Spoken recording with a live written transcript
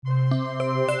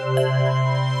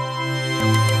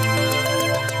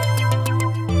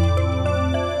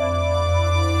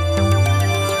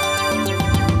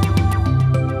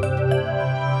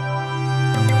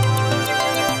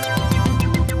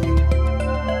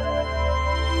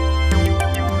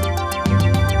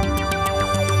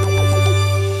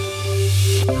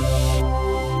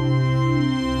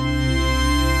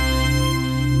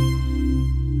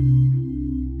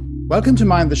Welcome to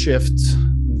Mind the Shift,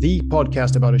 the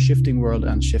podcast about a shifting world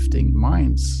and shifting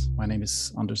minds. My name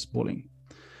is Anders Bolling.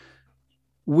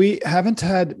 We haven't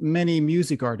had many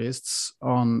music artists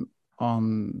on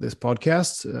this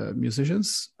podcast,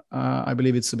 musicians. I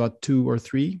believe it's about 2 or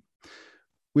 3.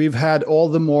 We've had all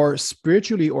the more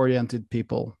spiritually oriented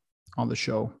people on the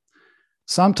show.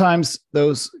 Sometimes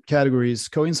those categories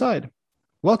coincide.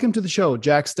 Welcome to the show,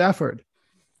 Jack Stafford.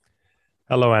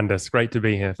 Hello, Anders. Great to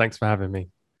be here. Thanks for having me.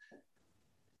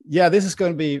 Yeah, this is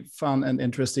going to be fun and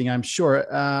interesting, I'm sure.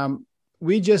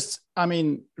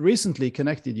 Recently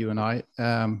connected, you and I.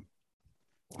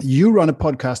 You run a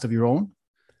podcast of your own,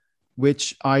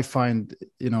 which I find,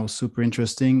 super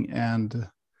interesting, and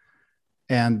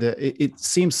it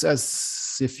seems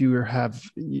as if you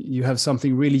have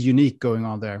something really unique going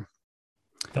on there.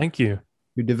 Thank you.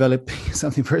 You're developing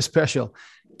something very special.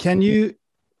 Can you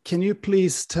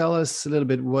please tell us a little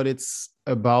bit what it's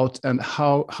about and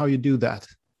how you do that?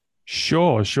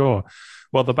 Sure.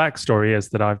 Well, the backstory is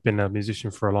that I've been a musician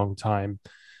for a long time.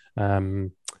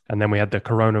 And then we had the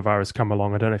coronavirus come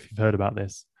along. I don't know if you've heard about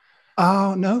this.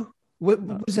 Oh, no. What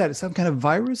is that? Some kind of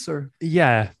virus or?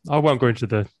 Yeah, I won't go into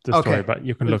the story, but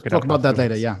you can look it up. Talk about that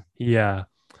later, yeah. Yeah.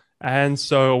 And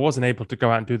so I wasn't able to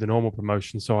go out and do the normal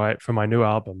promotion. So for my new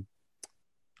album,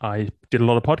 I did a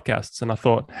lot of podcasts and I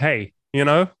thought, hey,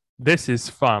 this is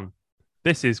fun.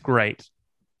 This is great.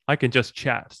 I can just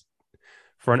chat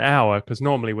for an hour, because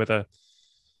normally with a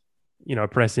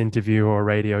press interview or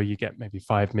radio, you get maybe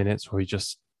 5 minutes or you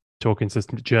just talking to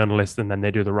journalists and then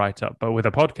they do the write-up. But with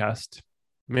a podcast,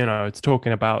 it's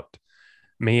talking about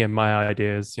me and my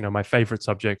ideas, my favorite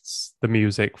subjects, the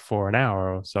music, for an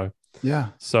hour or so. Yeah.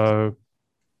 So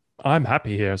I'm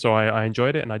happy here. So I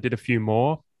enjoyed it and I did a few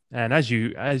more. And as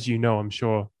you know, I'm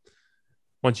sure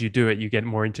once you do it, you get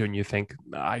more into it and you think,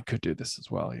 I could do this as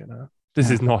well, This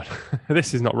is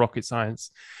not rocket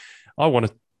science. I want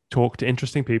to talk to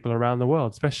interesting people around the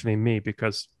world, especially me,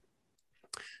 because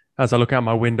as I look out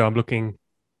my window, I'm looking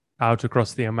out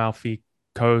across the Amalfi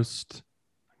Coast.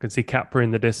 I can see Capri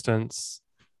in the distance.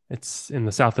 It's in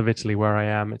the south of Italy where I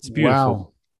am. It's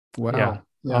beautiful. Wow.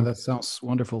 Yeah, that sounds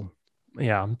wonderful.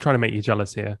 Yeah, I'm trying to make you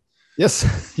jealous here.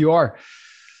 Yes, you are.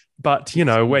 But,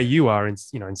 where you are in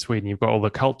Sweden, you've got all the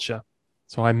culture.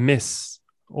 So I miss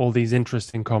all these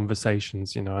interesting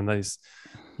conversations, and these,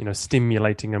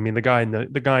 stimulating. I mean, the guy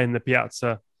in the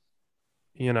piazza,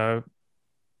 they're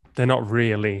not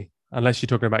really, unless you're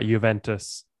talking about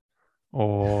Juventus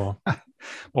or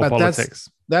politics.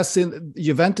 That's in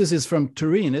Juventus is from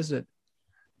Turin, is it?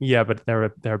 Yeah, but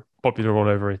they're popular all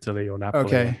over Italy or Napoli.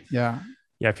 Okay, yeah.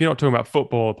 Yeah, if you're not talking about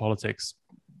football or politics,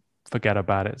 forget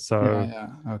about it. So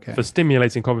okay. For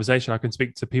stimulating conversation, I can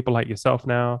speak to people like yourself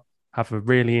now, have a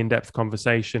really in-depth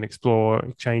conversation, explore,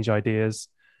 exchange ideas.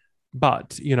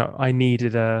 But, I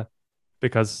needed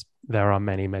because there are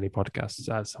many, many podcasts,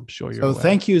 as I'm sure you're aware.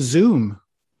 Thank you, Zoom.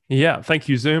 Yeah, thank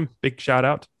you, Zoom. Big shout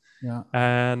out. Yeah.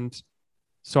 And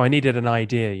so I needed an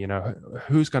idea,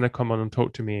 who's going to come on and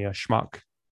talk to me, a schmuck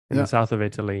in the south of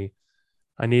Italy.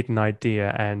 I need an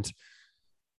idea. And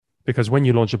because when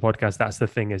you launch a podcast, that's the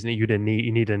thing, isn't it? You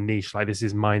need a niche. Like, this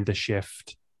is Mind the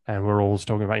Shift. And we're always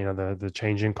talking about, the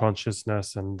change in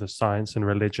consciousness and the science and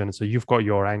religion. So you've got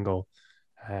your angle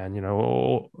and,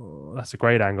 that's a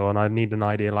great angle. And I need an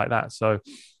idea like that. So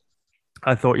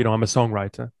I thought, I'm a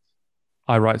songwriter.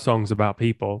 I write songs about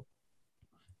people.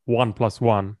 1 +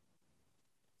 1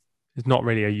 is not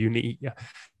really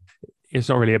it's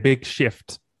not really a big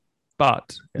shift,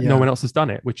 but no one else has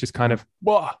done it, which is kind of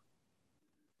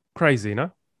crazy,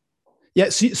 Yeah.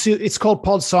 So it's called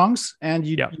Pod Songs, and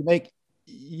you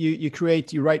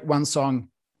write one song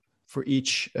for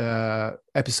each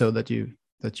episode that you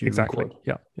exactly record.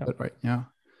 Yeah. Right. Yeah.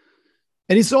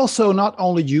 And it's also not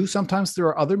only you. Sometimes there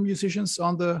are other musicians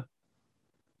on the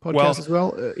podcast as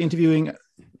well, interviewing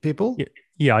people.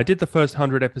 Yeah, I did the first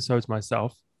 100 episodes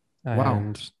myself,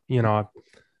 and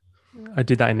I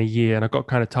did that in a year, and I got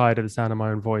kind of tired of the sound of my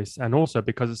own voice, and also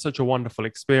because it's such a wonderful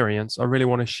experience, I really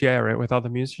want to share it with other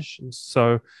musicians.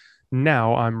 So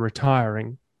now I'm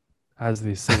retiring as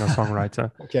the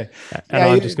singer-songwriter. Okay. And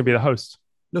I'm just going to be the host.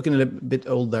 Looking a little bit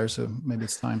old there, so maybe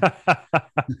it's time.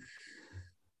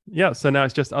 Yeah, so now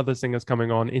it's just other singers coming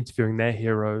on, interviewing their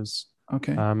heroes.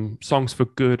 Okay. Songs for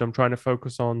good I'm trying to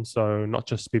focus on, so not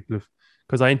just people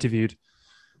because I interviewed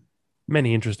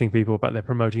many interesting people, but they're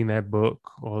promoting their book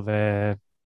or their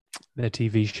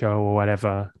TV show or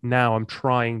whatever. Now I'm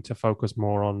trying to focus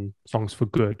more on songs for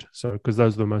good, so because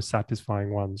those are the most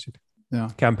satisfying ones. Yeah.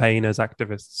 Campaigners,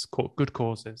 activists, good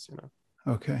causes.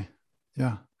 Okay.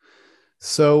 Yeah.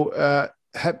 So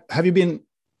have you been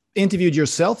interviewed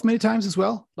yourself many times as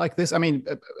well, like this? I mean,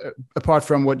 apart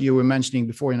from what you were mentioning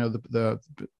before, the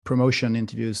promotion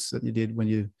interviews that you did when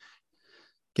you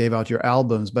gave out your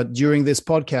albums, but during this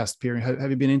podcast period, have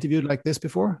you been interviewed like this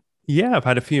before? Yeah, I've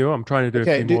had a few. I'm trying to do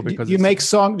a few more because do you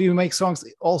make songs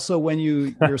also when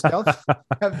you yourself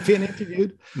have been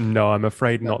interviewed? No, I'm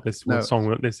afraid not. This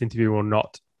interview will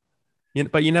not.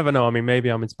 But you never know. I mean, maybe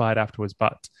I'm inspired afterwards,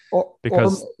 but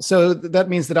so that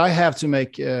means that I have to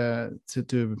make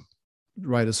to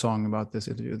write a song about this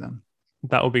interview. Then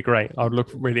that would be great. I would look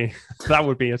really. That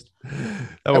would be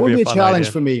a challenge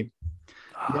for me.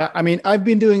 Yeah, I mean, I've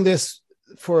been doing this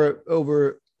for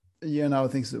over a year now. I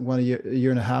think it's a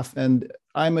year and a half, and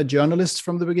I'm a journalist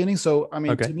from the beginning. So I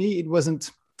mean, to me, it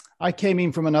wasn't. I came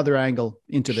in from another angle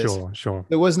into this. Sure.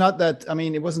 It was not that. I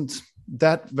mean, it wasn't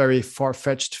that very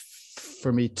far-fetched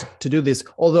for me to do this,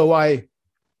 although I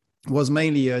was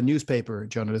mainly a newspaper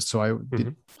journalist, so I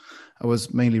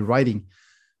was mainly writing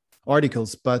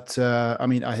articles, but I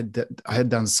mean, I had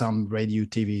done some radio,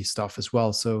 TV stuff as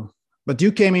well. So, but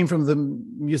you came in from the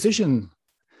musician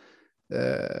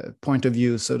point of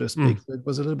view, so to speak. So it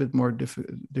was a little bit more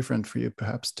different for you,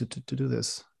 perhaps, to do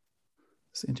this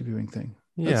interviewing thing.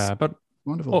 That's but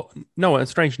wonderful. No,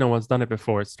 it's strange. No one's done it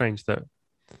before. It's strange that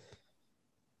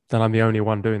I'm the only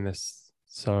one doing this.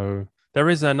 So there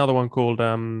is another one called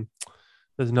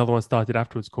there's another one started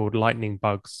afterwards called Lightning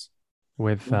Bugs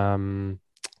with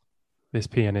this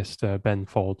pianist Ben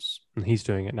Folds, and he's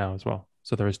doing it now as well.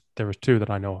 So there is two that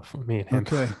I know of, me and him.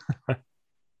 Okay.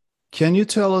 Can you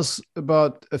tell us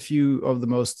about a few of the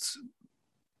most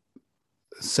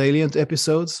salient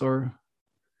episodes, or?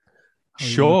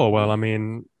 Sure. Well, I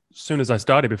mean, as soon as I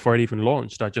started, before it even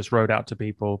launched, I just wrote out to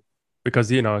people because,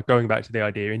 going back to the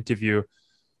idea interview,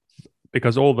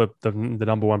 because all the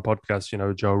number one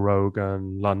podcasts, Joe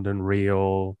Rogan, London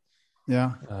Real,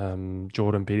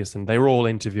 Jordan Peterson, they were all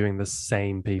interviewing the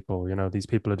same people. These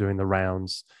people are doing the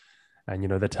rounds, and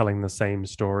they're telling the same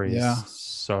stories. Yeah.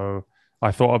 So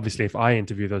I thought, obviously, if I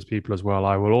interview those people as well,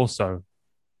 I will also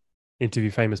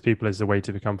interview famous people as a way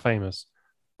to become famous.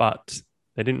 But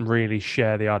they didn't really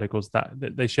share the articles that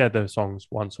they shared their songs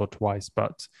once or twice,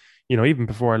 but. Even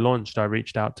before I launched, I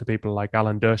reached out to people like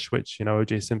Alan Dershowitz,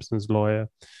 O.J. Simpson's lawyer,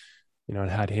 and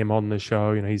had him on the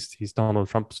show. He's Donald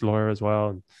Trump's lawyer as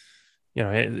well.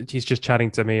 And, he's just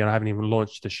chatting to me, and I haven't even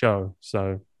launched the show.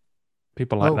 So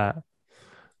people like that.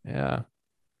 Yeah.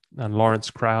 And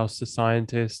Lawrence Krauss, the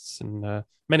scientists, and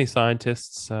many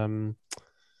scientists.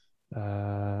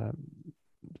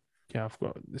 I've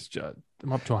got this.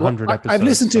 I'm up to 100 episodes. I've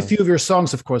listened to a few of your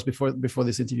songs, of course, before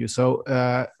this interview. So,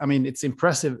 I mean, it's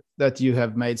impressive that you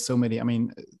have made so many. I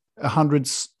mean,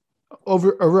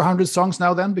 over 100 songs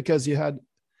now. Then, because you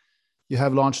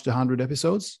have launched 100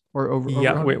 episodes or over.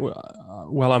 Yeah.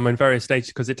 Well, I'm in various stages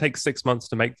because it takes 6 months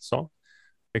to make the song.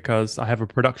 Because I have a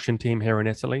production team here in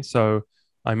Italy, so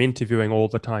I'm interviewing all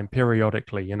the time,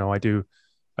 periodically. I do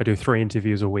 3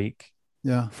 interviews a week.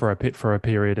 Yeah, for a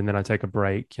period, and then I take a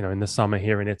break. In the summer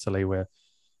here in Italy, we're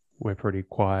pretty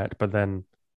quiet, but then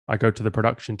I go to the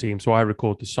production team, so I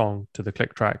record the song to the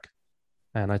click track,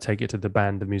 and I take it to the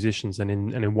band, the musicians, and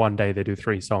in one day they do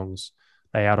 3 songs.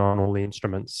 They add on all the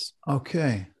instruments.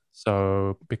 Okay.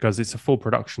 So because it's a full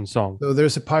production song, so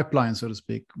there's a pipeline, so to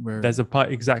speak, where there's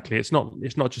exactly. It's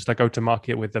not just I go to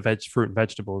market with the fruit and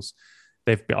vegetables.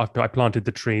 I planted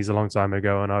the trees a long time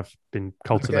ago, and I've been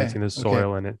cultivating the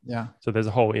soil in it. Yeah. So there's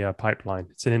a whole pipeline.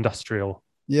 It's an industrial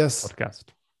podcast.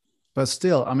 But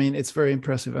still, I mean, it's very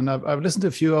impressive, and I've listened to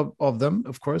a few of them,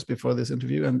 of course, before this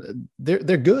interview, and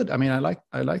they're good. I mean, I like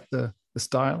the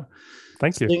style.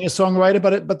 Thank you. Being a songwriter,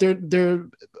 but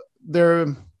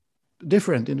they're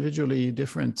different, individually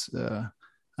different.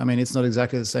 I mean, it's not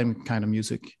exactly the same kind of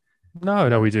music.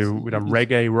 No, we do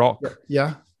reggae, rock.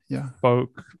 Yeah.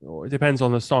 Folk. It depends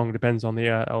on the song. Depends on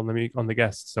the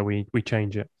guests. So we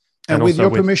change it. And with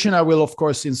your permission, I will of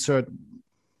course insert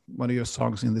one of your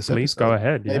songs in this episode. Please go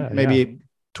ahead. Yeah. Maybe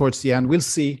towards the end, we'll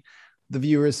see. The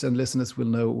viewers and listeners will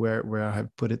know where I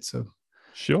have put it. So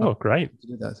sure, great.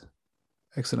 Do that.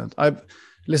 Excellent. I've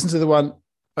listened to the one,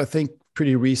 I think,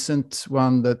 pretty recent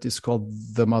one that is called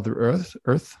The Mother Earth.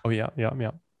 Oh yeah.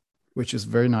 Which is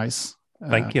very nice.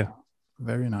 Thank you.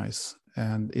 Very nice.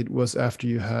 And it was after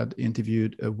you had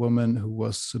interviewed a woman who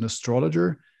was an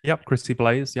astrologer. Yep, Christy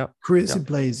Blaze. Yep. Christy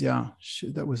Blaze, yeah.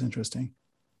 That was interesting.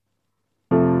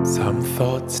 Some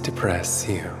thoughts depress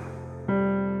you,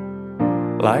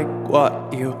 like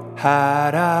what you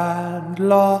had and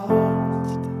lost.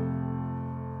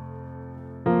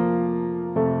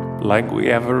 Like we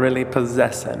ever really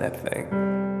possess anything,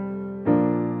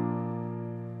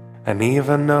 and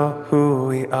even know who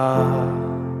we are.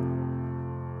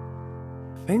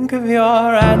 Think of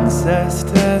your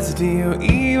ancestors, do you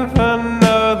even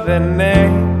know their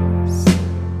names?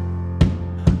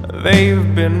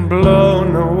 They've been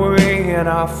blown away and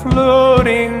are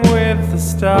floating with the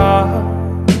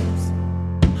stars.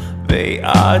 They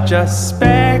are just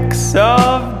specks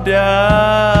of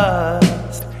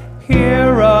dust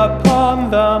here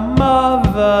upon the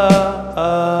Mother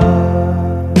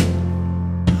Earth.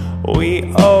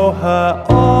 We owe her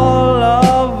all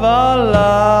of our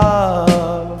love.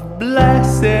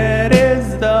 Blessed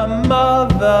is the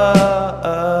Mother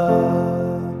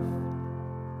Earth.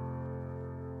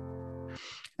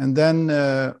 And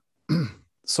then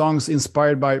songs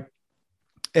inspired by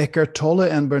Eckhart Tolle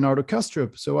and Bernardo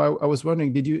Kastrup. So I was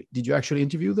wondering, did you actually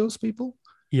interview those people?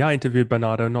 Yeah, I interviewed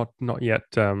Bernardo, not yet.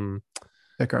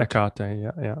 Eckhart.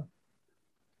 Yeah.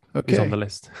 Okay. He's on the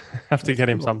list. Have to get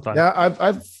him sometime. Yeah,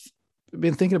 I've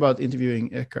been thinking about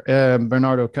interviewing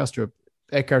Bernardo Kastrup.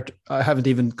 Eckhart, I haven't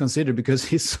even considered because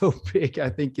he's so big. I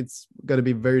think it's going to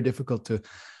be very difficult to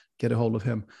get a hold of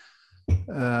him.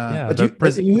 But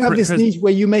you have this niche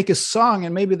where you make a song,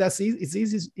 and maybe that's it's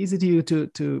easy to you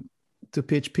to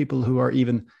pitch people who are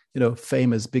even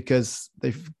famous, because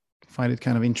they find it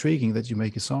kind of intriguing that you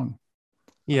make a song.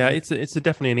 Yeah, it's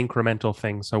definitely an incremental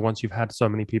thing. So once you've had so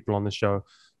many people on the show,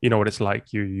 you know what it's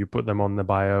like. You put them on the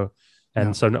bio,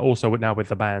 and so also now with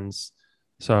the bands.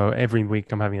 So every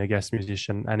week I'm having a guest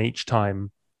musician, and each time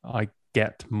I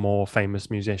get more famous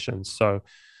musicians.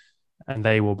 And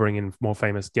they will bring in more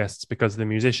famous guests because the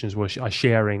musicians are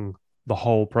sharing the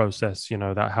whole process.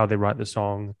 That how they write the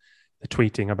song, they're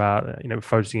tweeting about,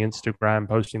 posting Instagram,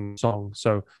 posting the song.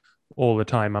 So all the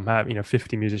time I'm having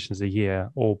 50 musicians a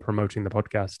year all promoting the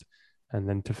podcast, and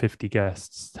then to 50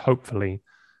 guests. Hopefully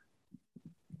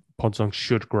Podsong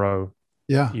should grow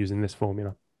using this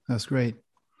formula. That's great.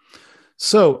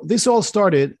 So this all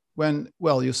started when,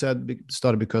 you said it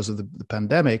started because of the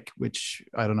pandemic, which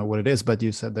I don't know what it is, but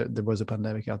you said that there was a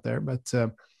pandemic out there. But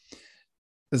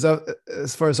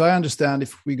as far as I understand,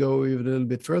 if we go even a little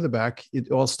bit further back,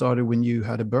 it all started when you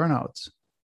had a burnout.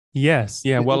 Yes.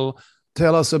 Yeah. Well,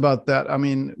 tell us about that. I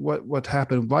mean, what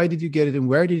happened? Why did you get it, and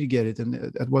where did you get it,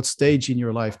 and at what stage in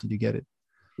your life did you get it?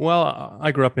 Well,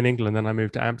 I grew up in England, and I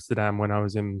moved to Amsterdam when I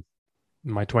was in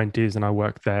my 20s, and I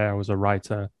worked there. I was a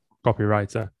writer,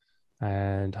 copywriter,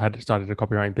 and I had started a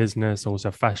copywriting business, also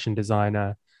a fashion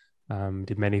designer,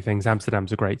 did many things.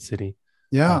 Amsterdam's a great city.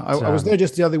 Yeah, but, I was there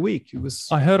just the other week. It was.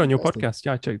 I heard on your podcast.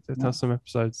 Yeah, I checked out some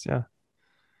episodes. Yeah,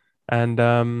 and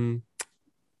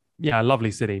a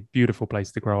lovely city, beautiful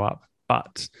place to grow up.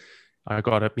 But I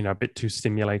got a bit too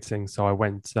stimulating, so I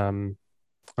went and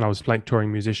I was playing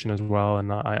touring musician as well,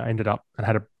 and I ended up and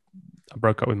I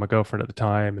broke up with my girlfriend at the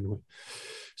time, and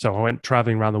so I went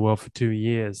traveling around the world for 2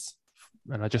 years,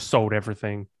 and I just sold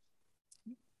everything.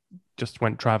 Just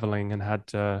went traveling and had.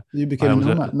 You became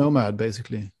a nomad,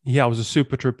 basically. Yeah, I was a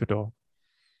super troubadour.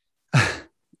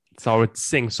 So I would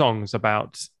sing songs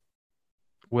about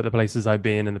what the places I've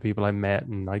been and the people I met,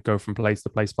 and I'd go from place to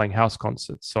place playing house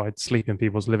concerts. So I'd sleep in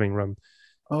people's living room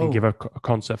and give a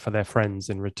concert for their friends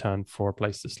in return for a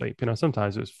place to sleep.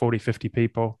 Sometimes it was 40, 50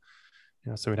 people.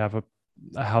 So we'd have a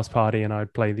house party, and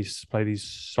I'd play these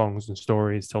songs and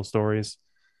stories, tell stories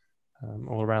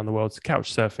all around the world. So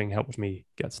couch surfing helped me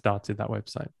get started that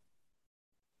website.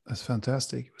 That's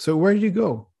fantastic. So where did you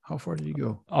go? How far did you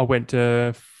go? I went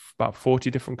to about 40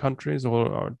 different countries,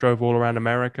 or drove all around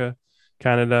America,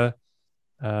 Canada,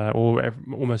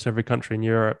 almost every country in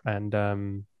Europe, and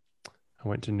I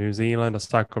went to New Zealand. I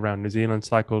cycled around New Zealand,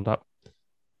 cycled up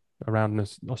around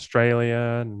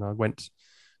Australia, and I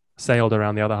sailed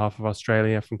around the other half of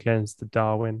Australia from Cairns to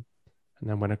Darwin, and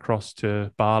then went across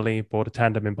to Bali, bought a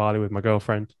tandem in Bali with my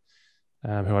girlfriend,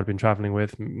 who I'd been traveling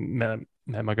with, met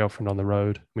my girlfriend on the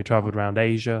road. We traveled around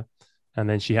Asia, and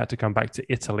then she had to come back to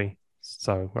Italy.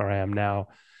 So where I am now,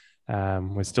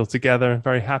 we're still together,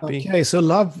 very happy. Okay, so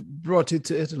love brought you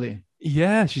to Italy.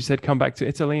 Yeah, she said, come back to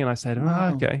Italy. And I said,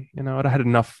 okay. I had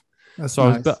enough. That's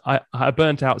so nice. I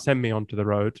burnt out, send me onto the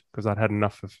road, because I'd had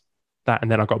enough of that. And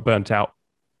then I got burnt out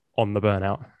on the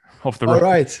burnout of the road. All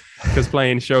right. Because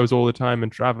playing shows all the time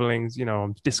and traveling,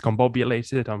 I'm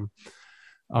discombobulated. I'm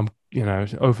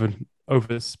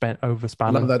overspent. I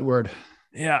love that word.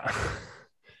 Yeah.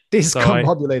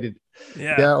 Discombobulated.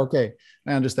 Yeah. Okay.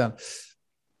 I understand.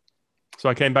 So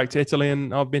I came back to Italy,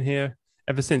 and I've been here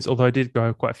ever since, although I did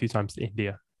go quite a few times to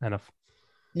India. And I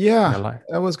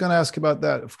was going to ask about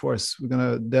that. Of course, we're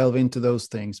going to delve into those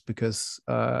things, because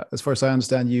as far as I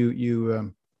understand,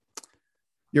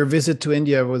 your visit to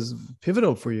India was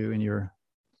pivotal for you in your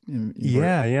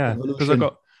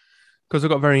because I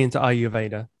got very into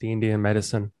Ayurveda, the Indian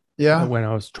medicine. Yeah, when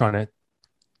I was trying to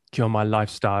cure my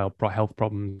lifestyle health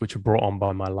problems, which were brought on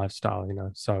by my lifestyle.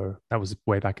 So that was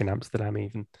way back in Amsterdam,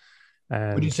 even.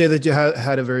 Would you And say that you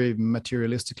had a very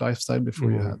materialistic lifestyle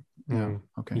before you had? Yeah.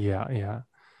 Okay. Yeah.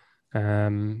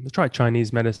 I tried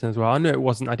Chinese medicine as well. I knew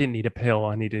I didn't need a pill.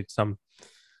 I needed some,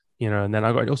 and then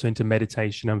I got also into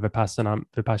meditation and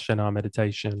Vipassana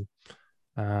meditation.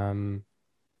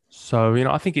 So,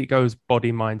 I think it goes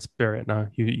body, mind, spirit. No,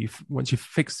 once you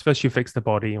fix the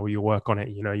body, or you work on it,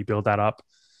 you build that up.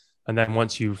 And then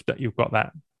once you've got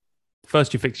that,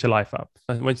 first you fix your life up.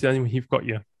 And once then you've got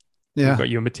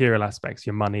your material aspects,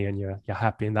 your money, and you're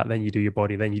happy in that, then you do your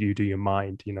body, then you do your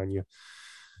mind, and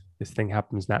this thing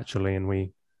happens naturally.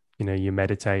 And you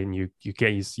meditate, and you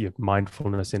get your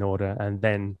mindfulness in order, and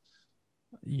then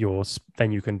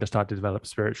then you can start to develop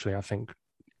spiritually. I think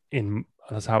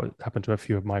that's how it happened to a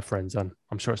few of my friends, and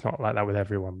I'm sure it's not like that with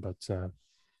everyone, but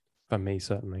for me,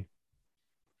 certainly.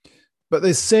 But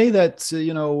they say that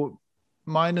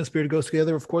mind and spirit goes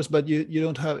together, of course, but you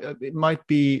don't have. It might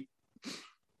be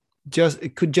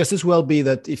it could just as well be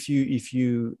that if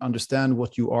you understand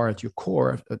what you are at your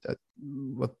core, at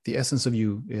what the essence of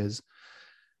you is,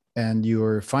 and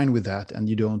you're fine with that, and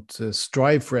you don't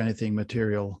strive for anything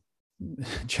material,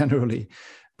 generally,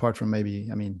 apart from maybe,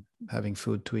 having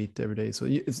food to eat every day. So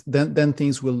then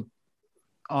things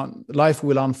life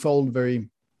will unfold very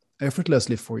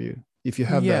effortlessly for you if you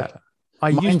have that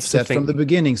mindset from the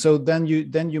beginning. So then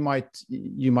you might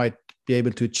be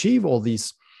able to achieve all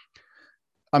these,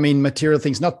 material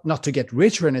things, not to get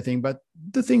rich or anything, but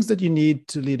the things that you need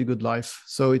to lead a good life.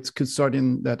 So it could start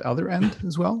in that other end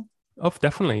as well. Oh,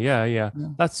 definitely. Yeah.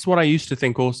 That's what I used to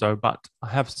think also, but I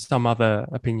have some other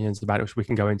opinions about it, which we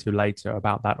can go into later,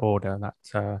 about that order, that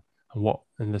and what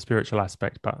in the spiritual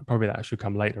aspect, but probably that should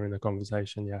come later in the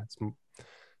conversation. Yeah.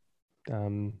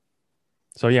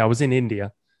 So yeah, I was in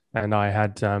India, and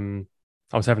I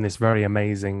was having this very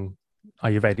amazing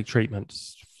Ayurvedic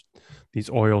treatments, these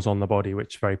oils on the body,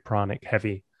 which are very pranic,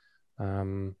 heavy.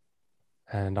 And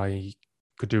I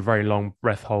could do very long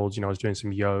breath holds. I was doing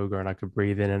some yoga, and I could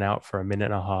breathe in and out for a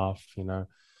minute and a half. It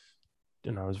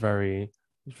was very,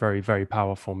 very, very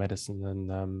powerful medicine,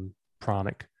 and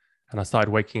pranic. And I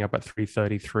started waking up at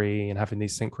 3:33 and having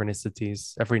these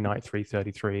synchronicities every night,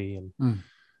 3:33,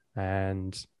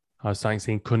 and I was starting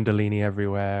seeing Kundalini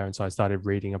everywhere. And so I started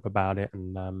reading up about it,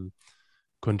 and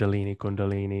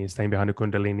Kundalini, staying behind a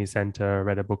Kundalini center,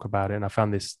 read a book about it. And I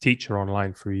found this teacher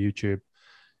online through YouTube.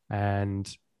 And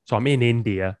so I'm in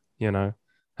India, and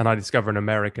I discover an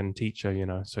American teacher,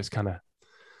 so it's kind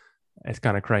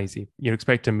of crazy. You'd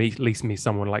expect to at least meet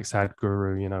someone like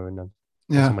Sadhguru, and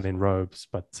someone in robes.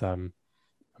 But I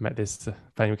met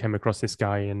I came across this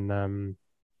guy in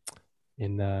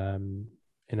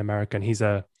America, and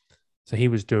he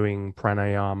was doing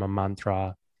pranayama,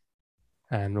 mantra,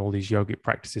 and all these yogic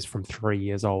practices from 3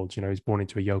 years old. He was born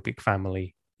into a yogic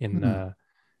family in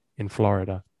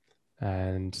Florida,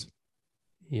 and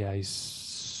yeah, he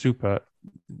studied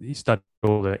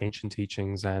all the ancient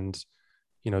teachings and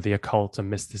the occult and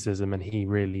mysticism, and he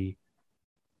really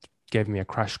gave me a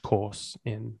crash course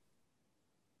in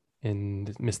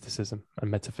mysticism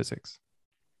and metaphysics.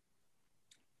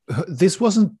 This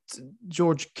wasn't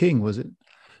George King, was it?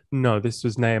 No, this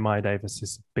was Nehemiah Davis,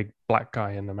 this big black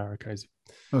guy in America. He's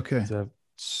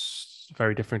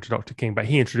very different to Dr. King, but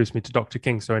he introduced me to Dr.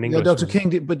 King. So in English, Dr. King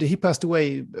did, but he passed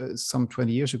away some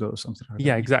 20 years ago or something like that.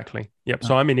 Yeah, exactly. Yep.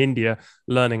 So I'm in India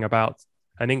learning about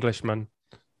an Englishman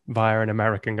via an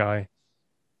American guy.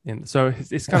 And so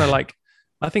it's kind of like,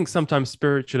 I think sometimes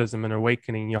spiritualism and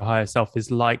awakening your higher self is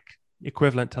like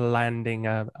equivalent to landing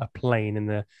a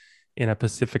plane in a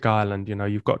Pacific island.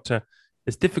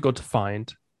 It's difficult to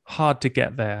find, hard to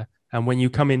get there. And when you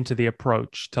come into the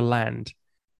approach to land,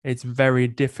 it's very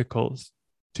difficult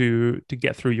to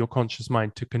get through your conscious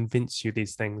mind to convince you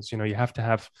these things. You have to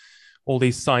have all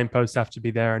these signposts have to be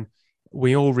there, and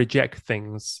we all reject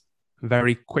things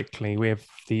very quickly. We have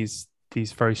these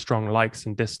very strong likes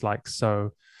and dislikes.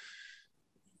 So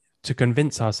to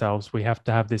convince ourselves, we have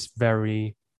to have this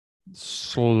very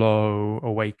slow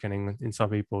awakening in some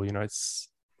people.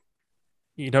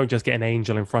 You don't just get an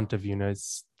angel in front of you.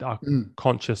 It's our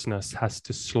consciousness has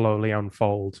to slowly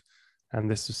unfold. And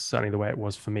this is certainly the way it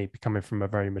was for me, coming from a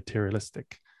very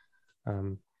materialistic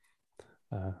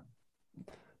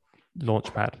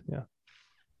launch pad. Yeah.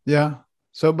 Yeah.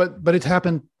 So, but it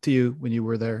happened to you when you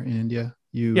were there in India.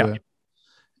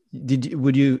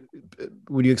 Would you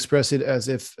express it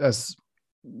as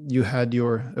you had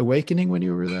your awakening when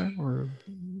you were there, or?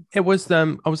 It was,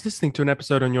 I was listening to an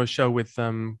episode on your show with,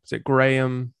 is it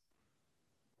Graham,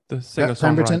 the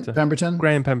singer-songwriter? Pemberton?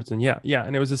 Graham Pemberton, yeah.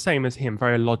 And it was the same as him,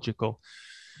 very logical.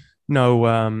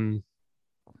 No,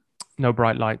 no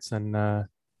bright lights and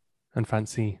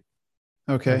fancy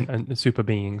Okay. and super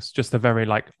beings. Just a very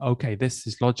like, okay, this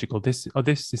is logical. This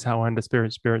is how I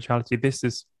understand spirituality. This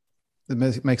is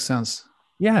It makes sense.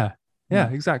 yeah, Yeah.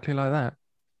 exactly like that.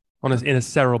 In a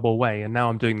cerebral way. And now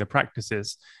I'm doing the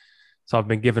practices. So I've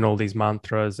been given all these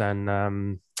mantras and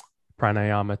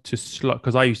pranayama to slow,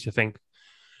 because I used to think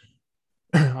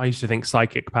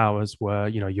psychic powers were,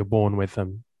 you're born with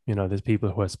them. There's people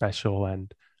who are special,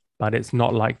 but it's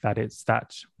not like that. It's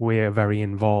that we're very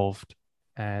involved,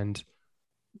 and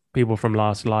people from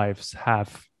last lives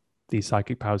have these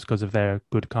psychic powers because of their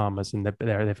good karmas, and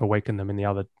they've awakened them in the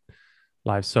other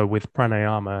lives. So with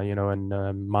pranayama,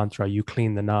 and mantra, you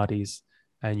clean the nadis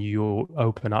and you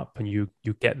open up and you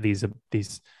get these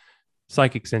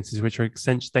psychic senses, which are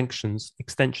extensions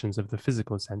of the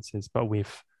physical senses, but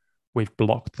we've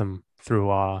blocked them through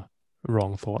our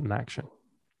wrong thought and action.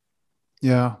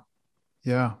 Yeah,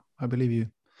 I believe you.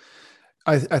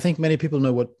 I think many people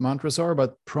know what mantras are,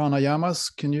 but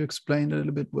pranayamas, can you explain a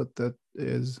little bit what that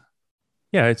is?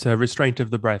 Yeah, it's a restraint of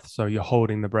the breath. So you're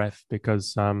holding the breath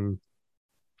because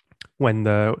when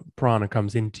the prana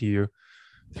comes into you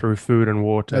through food and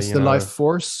water, That's the life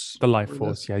force. The life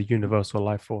force, universal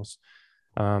life force.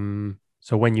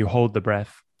 So when you hold the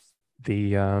breath,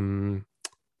 the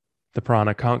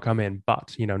prana can't come in,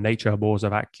 but nature abhors a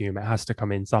vacuum. It has to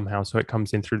come in somehow. So it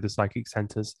comes in through the psychic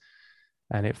centers,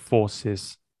 and it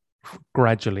forces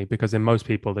gradually, because in most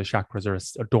people the chakras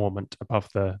are dormant above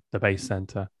the base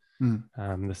center,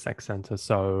 the sex center.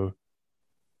 So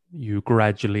you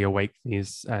gradually awake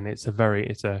these, and it's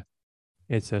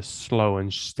a slow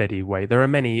and steady way. There are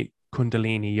many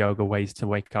Kundalini yoga ways to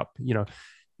wake up.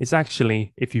 It's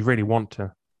actually, if you really want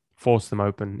to force them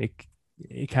open,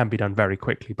 it can be done very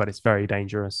quickly, but it's very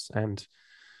dangerous. And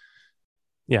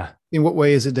yeah. In what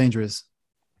way is it dangerous?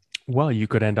 Well, you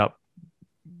could end up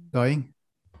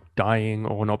dying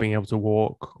or not being able to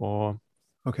walk, or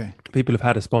okay. People have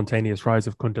had a spontaneous rise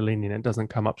of Kundalini and it doesn't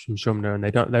come up from Shumna, and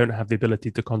they don't have the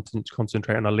ability to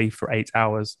concentrate on a leaf for 8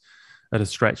 hours at a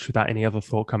stretch without any other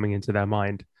thought coming into their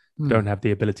mind. Don't have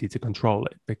the ability to control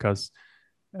it, because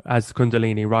as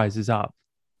Kundalini rises up,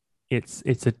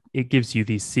 it gives you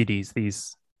these siddhis,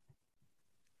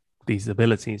 these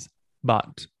abilities,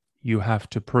 but you have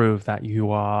to prove that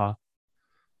you're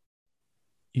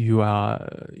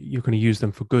going to use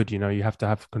them for good. You have to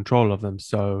have control of them.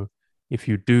 So if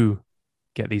you do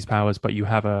get these powers, but you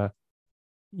have a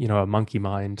monkey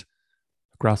mind,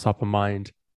 a grasshopper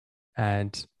mind,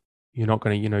 and you're not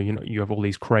going to, you have all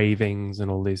these cravings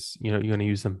and all this, you're going to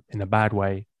use them in a bad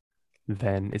way,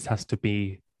 then it has to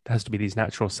be these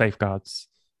natural safeguards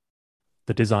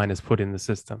the designers put in the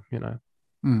system,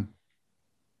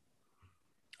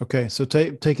 Okay, so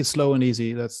take it slow and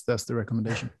easy. That's the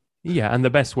recommendation. Yeah, and the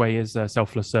best way is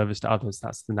selfless service to others.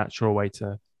 That's the natural way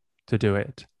to do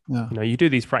it. Yeah. You do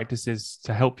these practices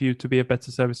to help you to be a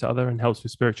better service to others and helps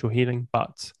with spiritual healing,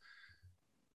 but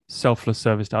selfless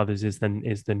service to others is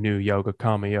the new yoga.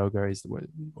 Karma yoga is the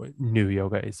new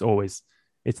yoga.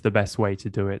 It's the best way to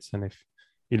do it. And if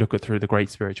you look through the great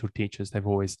spiritual teachers, they've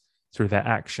always, through their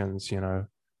actions,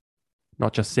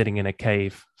 not just sitting in a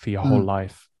cave for your whole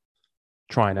life,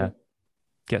 trying to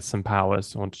get some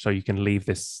powers so you can leave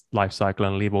this life cycle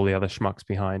and leave all the other schmucks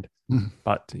behind.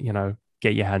 But,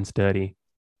 get your hands dirty,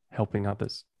 helping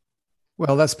others.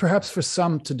 Well, that's perhaps for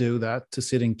some to do that, to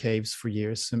sit in caves for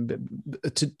years and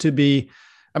to be,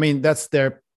 that's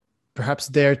perhaps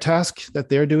their task, that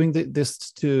they're doing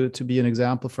this to be an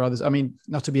example for others.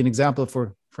 Not to be an example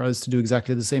for others to do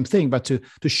exactly the same thing, but to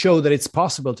show that it's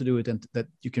possible to do it and that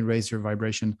you can raise your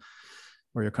vibration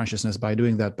or your consciousness by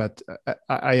doing that. But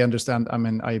I understand.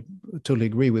 I totally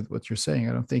agree with what you're saying.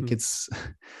 I don't think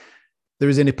there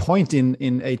is any point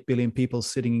in 8 billion people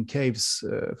sitting in caves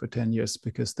for 10 years,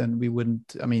 because then we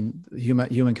wouldn't,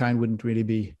 humankind wouldn't really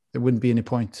be, there wouldn't be any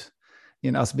point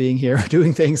in us being here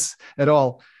doing things at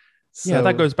all. So, yeah,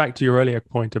 that goes back to your earlier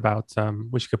point about,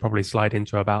 which you could probably slide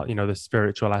into, about, the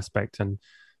spiritual aspect and,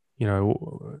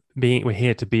 we're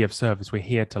here to be of service. We're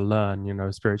here to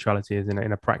learn, spirituality is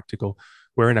in a practical,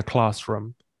 we're in a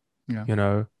classroom.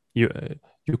 Yeah.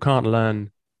 You can't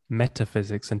learn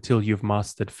metaphysics until you've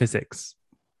mastered physics,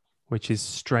 which is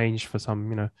strange for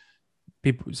some,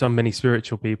 many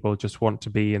spiritual people just want to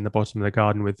be in the bottom of the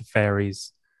garden with the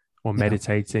fairies or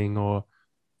meditating, or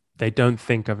they don't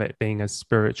think of it being a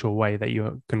spiritual way that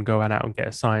you can go out and get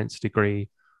a science degree,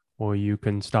 or you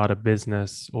can start a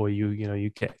business, or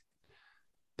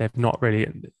they've not really,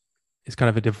 it's kind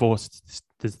of a divorce.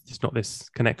 There's not this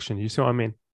connection. You see what I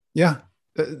mean? Yeah,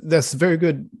 that's very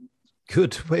good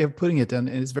way of putting it, and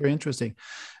it's very interesting.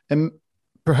 And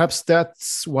perhaps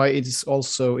that's why it is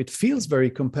also, it feels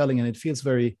very compelling, and it feels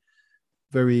very,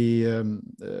 very,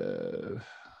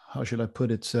 how should I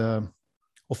put it,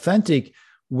 authentic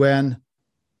when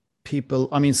people,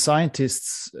 I mean,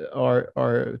 scientists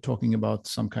are talking about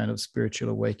some kind of spiritual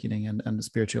awakening and the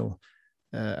spiritual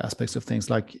aspects of things,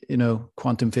 like, you know,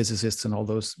 quantum physicists and all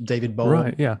those, David Bowie,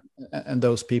 Right, yeah. and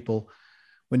those people.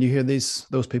 When you hear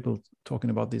those people talking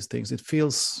about these things, it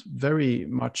feels very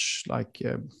much like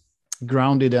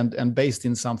grounded and based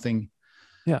in something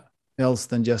else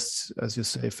than just, as you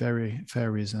say,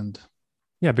 fairies and.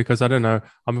 Yeah, because I don't know,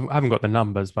 I haven't got the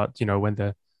numbers, but you know, when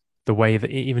the way that,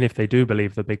 even if they do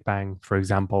believe the Big Bang, for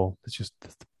example, it's just,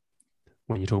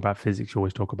 when you talk about physics, you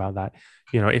always talk about that.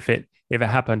 You know, if it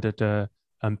happened at a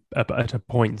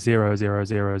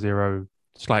 0.0000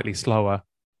 slightly slower,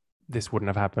 this wouldn't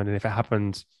have happened. And if it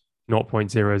happened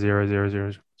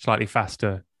 0.0000 slightly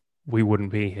faster, we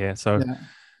wouldn't be here. So,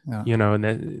 you know,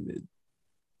 and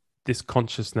this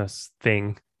consciousness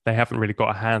thing, they haven't really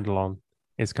got a handle on,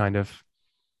 is kind of,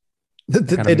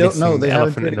 they don't know. They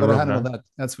haven't really got a handle on that.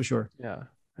 That's for sure. Yeah.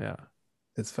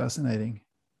 It's fascinating.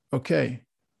 Okay.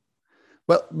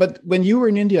 Well, but when you were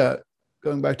in India,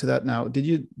 going back to that now, did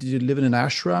you live in an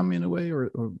ashram in a way, or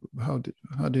how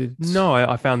did? No,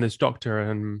 I found this doctor,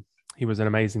 and he was an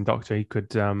amazing doctor. He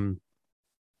could, so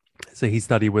he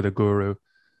studied with a guru,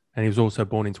 and he was also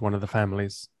born into one of the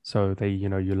families. So they, you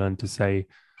know, you learn to say,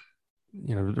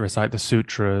 you know, recite the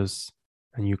sutras,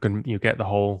 and you get the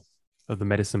whole of the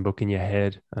medicine book in your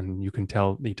head, and you can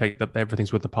tell, you take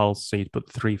everything's with the pulse. So you put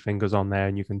 3 fingers on there,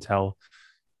 and you can tell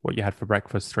what you had for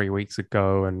breakfast 3 weeks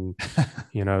ago, and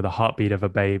you know, the heartbeat of a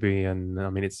baby. And I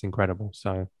mean, it's incredible.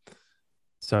 So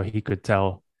he could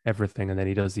tell everything, and then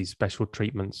he does these special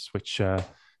treatments, which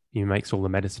he makes all the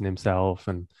medicine himself.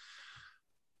 And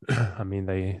I mean,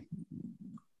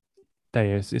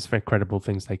 it's very incredible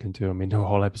things they can do. I mean, the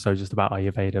whole episode just about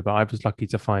Ayurveda, but I was lucky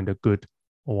to find a good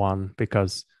one,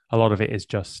 because a lot of it is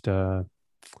just, you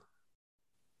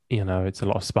know, it's a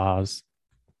lot of spas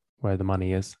where the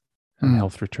money is, and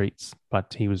health retreats.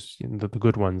 But he was, the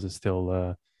good ones are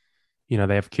still, you know,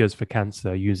 they have cures for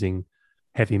cancer using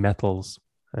heavy metals,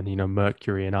 and, you know,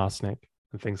 mercury and arsenic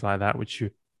and things like that, which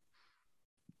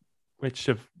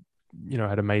have, you know,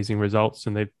 had amazing results,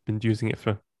 and they've been using it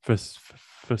for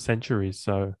centuries.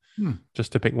 So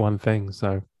just to pick one thing.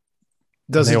 So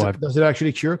does it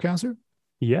actually cure cancer?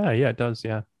 Yeah, it does.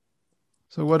 Yeah.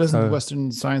 So what does Western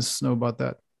science know about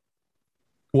that?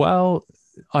 Well,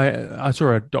 I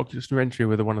saw a documentary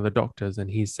with one of the doctors, and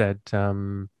he said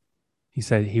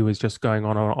he was just going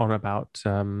on about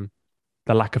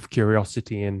the lack of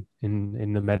curiosity in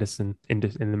the medicine in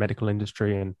the medical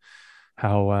industry, and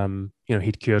how you know,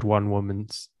 he'd cured one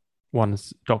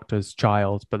doctor's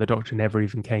child, but the doctor never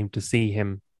even came to see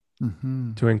him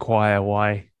to inquire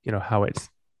why, you know, how it's.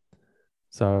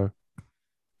 So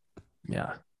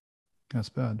yeah, that's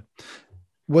bad.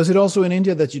 Was it also in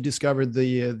India that you discovered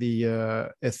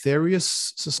the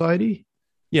Aetherius Society?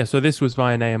 Yeah, so this was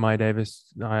via Nehemiah Davis.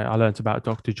 I learned about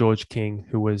Dr. George King,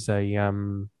 who was so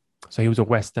he was a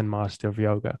Western master of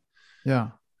yoga. Yeah,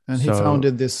 and he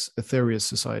founded this Aetherius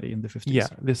Society in the 50s. Yeah,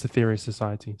 this Aetherius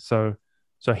Society. So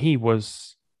he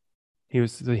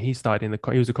started in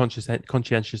he was a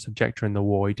conscientious objector in the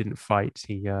war. He didn't fight.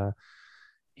 He put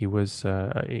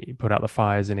out the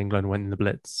fires in England when the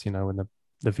Blitz, you know, when the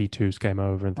V2s came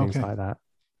over and things like that.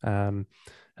 And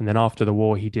then after the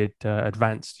war, he did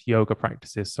advanced yoga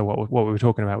practices. So what we were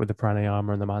talking about with the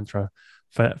pranayama and the mantra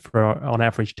for on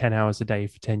average 10 hours a day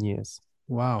for 10 years.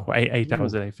 Wow. Or 8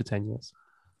 hours a day for 10 years.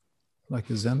 Like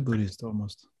a Zen Buddhist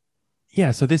almost.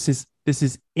 Yeah. So this is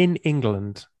in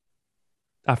England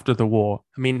after the war.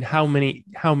 I mean, how many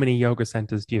yoga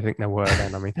centers do you think there were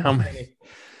then? I mean, how many?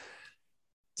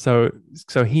 So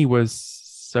he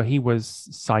was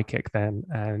psychic then,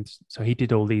 and so he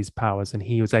did all these powers, and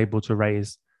he was able to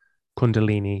raise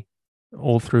Kundalini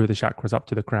all through the chakras up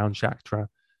to the crown chakra.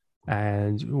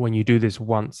 And when you do this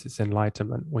once, it's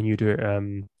enlightenment. When you do it,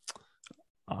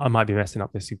 I might be messing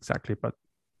up this exactly, but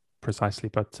precisely.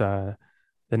 But the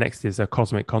next is a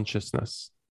cosmic consciousness.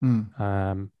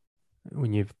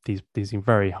 When you've these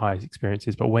very high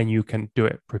experiences, but when you can do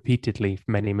it repeatedly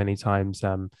many, many times,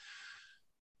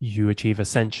 you achieve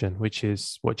ascension, which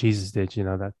is what Jesus did, you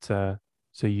know, that,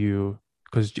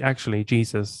 because actually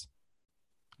Jesus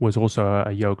was also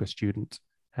a yoga student.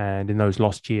 And in those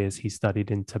lost years, he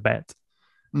studied in Tibet.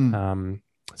 So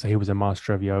he was a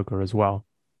master of yoga as well.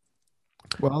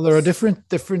 Well, there are different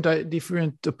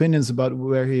opinions about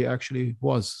where he actually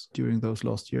was during those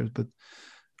lost years. But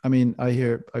I mean, I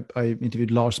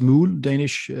interviewed Lars Muhl,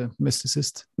 Danish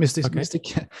mystic,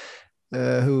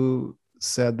 who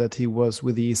said that he was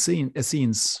with the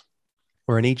Essenes.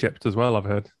 Or in Egypt as well, I've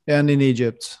heard. And in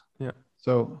Egypt. Yeah.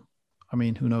 So, I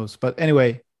mean, who knows? But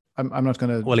anyway, I'm not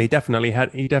going to. Well, he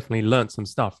definitely learned some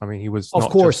stuff. I mean, he was. Of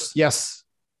course, yes.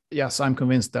 Yes, I'm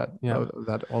convinced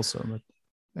that also. But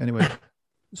anyway.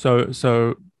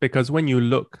 So because when you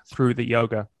look through the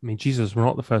yoga, I mean, Jesus was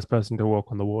not the first person to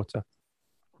walk on the water.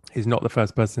 He's not the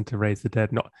first person to raise the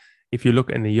dead. Not if you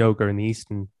look in the yoga in the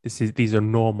Eastern, these are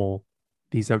normal.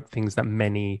 These are things that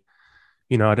many,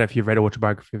 I don't know if you've read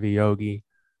Autobiography of a Yogi,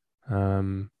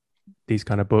 these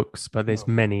kind of books, but there's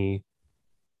many.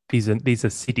 These are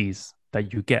siddhis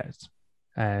that you get,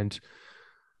 and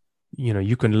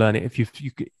you can learn it if you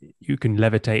can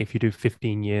levitate if you do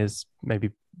 15 years,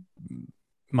 maybe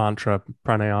mantra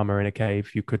pranayama in a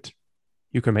cave. You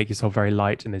can make yourself very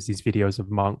light, and there's these videos of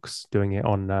monks doing it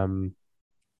on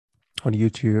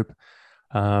YouTube.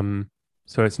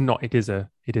 So it is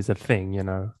a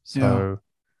thing, so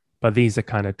but these are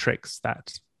kind of tricks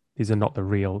these are not the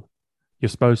real. You're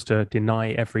supposed to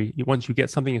deny once you get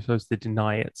something, you're supposed to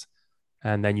deny it,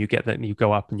 and then you get that and you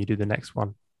go up and you do the next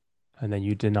one, and then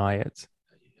you deny it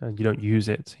and you don't use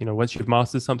it. Once you've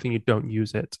mastered something, you don't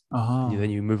use it. Then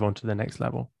you move on to the next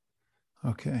level.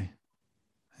 Okay.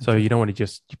 So you don't want to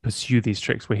just pursue these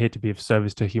tricks. We're here to be of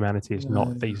service to humanity. It's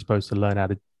not that you're supposed to learn how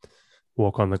to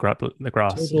walk on the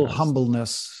grass. Total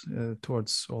humbleness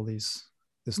towards all this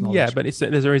knowledge. Yeah, but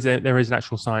there is an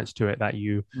actual science to it that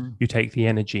you take the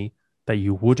energy that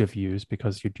you would have used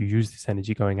because you use this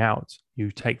energy going out.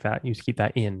 You take that, you keep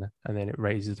that in, and then it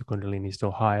raises the Kundalini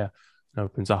still higher and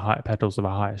opens the higher petals of a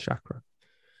higher chakra.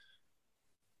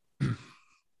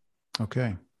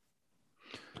 Okay.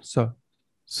 So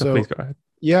please go ahead.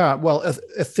 Yeah, well, the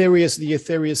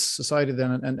Aetherius Society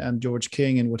then, and George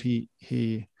King and what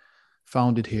he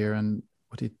founded here and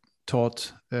what he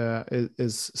taught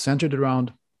is centered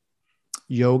around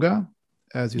yoga,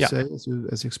 as you say, as you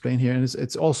explain here, and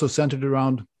it's also centered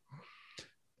around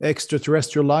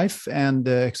extraterrestrial life and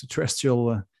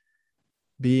extraterrestrial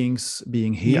beings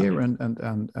being here,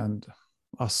 and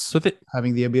us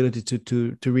having the ability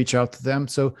to reach out to them.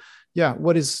 So yeah,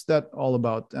 what is that all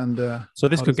about? And so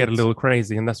this could get a little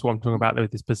crazy, and that's what I'm talking about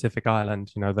with this Pacific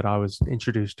Island. That I was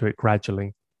introduced to it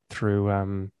gradually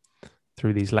through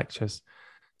these lectures.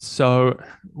 So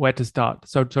where to start?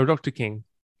 So Dr. King,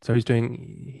 so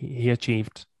he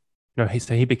achieved,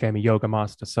 he became a yoga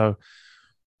master. So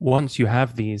once you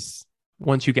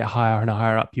get higher and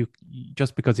higher up,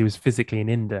 just because he was physically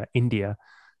in India,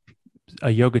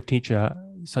 a yoga teacher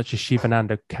such as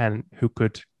Shivananda who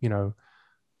could,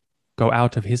 go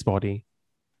out of his body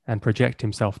and project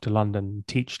himself to London and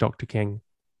teach Dr. King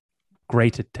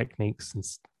greater techniques and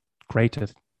greater.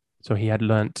 So he had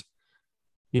learnt,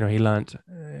 he learnt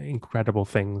incredible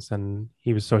things, and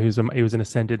he was an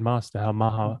ascended master,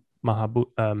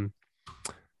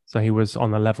 so he was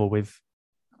on the level with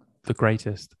the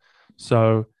greatest.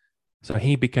 So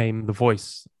he became the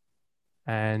voice,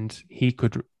 and he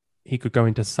could go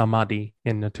into samadhi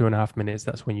in 2.5 minutes.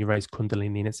 That's when you raise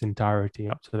Kundalini in its entirety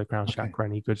up to the crown chakra,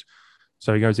 and he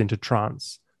goes into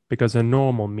trance. Because a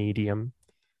normal medium,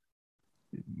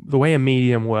 the way a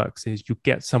medium works is you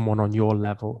get someone on your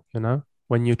level.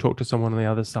 When you talk to someone on the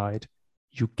other side,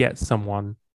 you get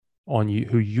someone on you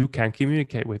who you can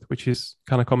communicate with, which is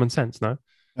kind of common sense, no?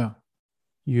 Yeah.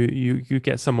 You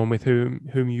get someone with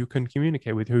whom you can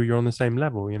communicate with, who you're on the same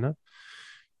level.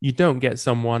 You don't get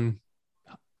someone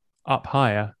up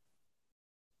higher,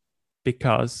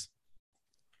 because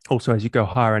also as you go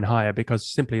higher and higher, because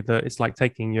simply it's like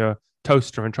taking your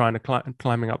toaster and trying to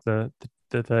climbing up the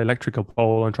electrical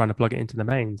pole and trying to plug it into the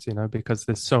mains, because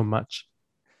there's so much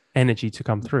energy to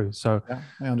come through. So yeah,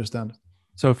 I understand.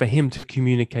 So for him to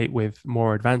communicate with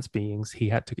more advanced beings,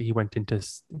 he went into,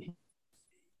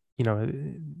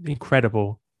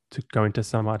 incredible to go into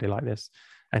samadhi like this.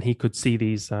 And he could see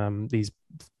these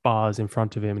bars in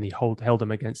front of him, and he held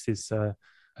them against his, I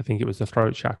think it was the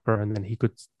throat chakra, and then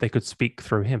they could speak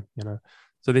through him.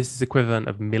 So this is equivalent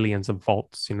of millions of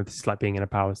volts. This is like being in a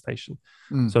power station.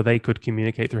 So they could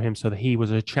communicate through him, so that he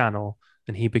was a channel,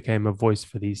 and he became a voice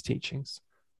for these teachings.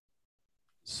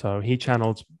 So he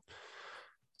channeled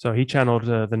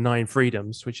the Nine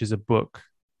Freedoms, which is a book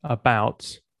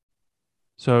about.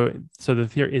 So the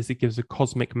theory is it gives a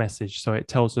cosmic message. So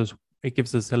it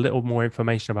gives us a little more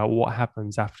information about what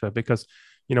happens after, because,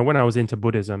 when I was into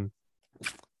Buddhism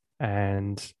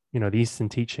and, the Eastern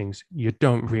teachings, you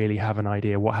don't really have an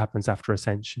idea what happens after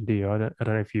ascension, do you? I don't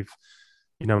know if you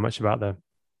know much about the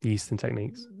Eastern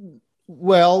techniques.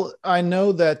 Well, I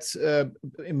know that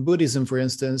in Buddhism, for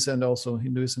instance, and also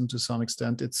Hinduism to some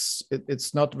extent,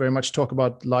 it's not very much talk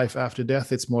about life after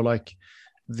death. It's more like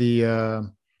the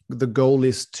goal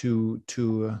is to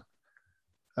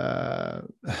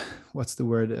what's the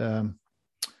word?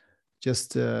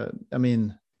 Just I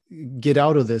mean, get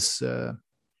out of this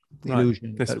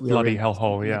illusion, this that we bloody are in.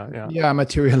 hellhole. Yeah.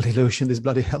 Material illusion, this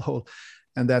bloody hellhole,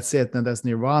 and that's it, and that's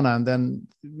nirvana. And then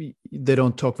they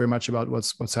don't talk very much about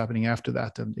what's happening after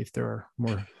that, and if there are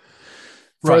more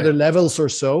further levels or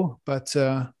so. But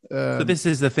so this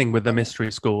is the thing with the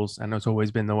mystery schools, and it's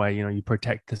always been the way, you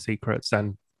protect the secrets,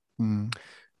 and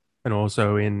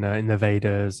also in the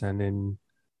Vedas, and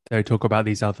they talk about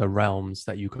these other realms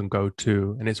that you can go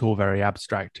to, and it's all very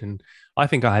abstract. And I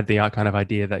think I had the kind of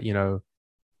idea that,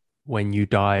 when you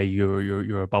die,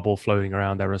 you're a bubble floating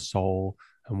around there, a soul.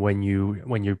 And when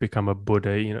you become a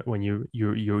Buddha, when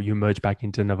you merge back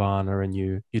into nirvana, and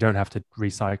you don't have to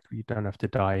recycle, you don't have to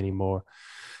die anymore,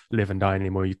 live and die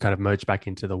anymore. You kind of merge back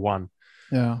into the one.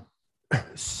 Yeah.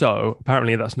 So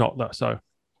apparently that's not that. So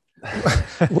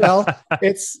well,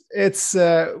 it's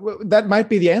that might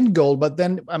be the end goal, but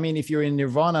then I mean, if you're in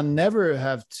nirvana, never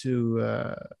have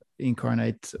to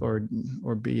incarnate or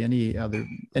be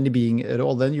any being at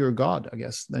all, then you're a god, I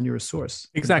guess. Then you're a source.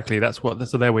 Exactly.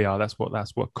 So there we are. That's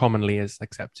what commonly is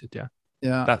accepted.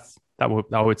 Yeah.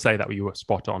 I would say that you were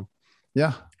spot on.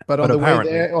 Yeah, but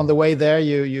on the way there,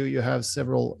 you have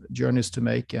several journeys to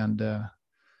make, and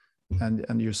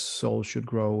your soul should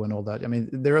grow and all that. I mean,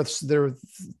 there are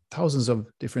thousands of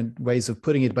different ways of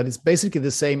putting it, but it's basically the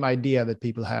same idea that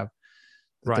people have.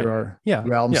 Right. There are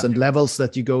realms and levels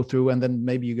that you go through, and then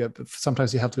maybe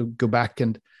sometimes you have to go back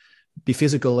and be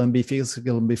physical and be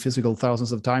physical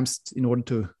thousands of times in order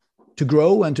to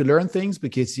grow and to learn things,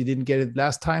 because you didn't get it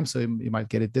last time, so you might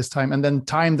get it this time. And then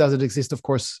time doesn't exist, of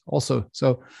course, also.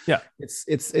 So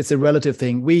it's a relative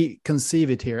thing. We conceive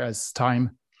it here as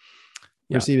time,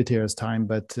 perceive it here as time,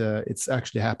 but it's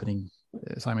actually happening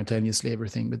simultaneously,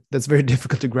 everything. But that's very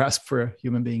difficult to grasp for a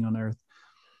human being on Earth.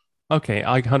 Okay,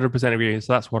 I 100% agree.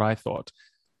 So that's what I thought.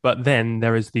 But then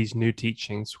there is these new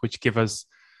teachings which give us,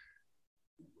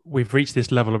 we've reached this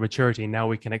level of maturity. Now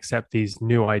we can accept these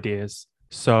new ideas.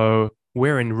 So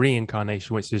we're in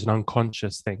reincarnation, which is an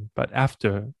unconscious thing. But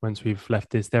once we've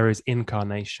left this, there is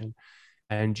incarnation.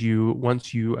 And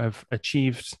once you have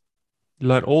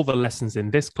learned all the lessons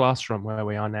in this classroom where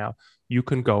we are now, you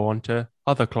can go on to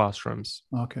other classrooms.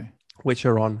 Okay. Which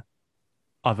are on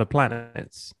other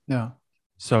planets. Yeah.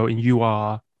 So you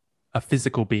are a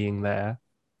physical being there.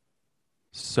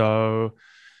 So,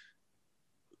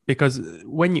 because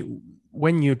when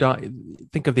you die,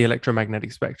 think of the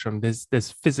electromagnetic spectrum. There's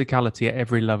physicality at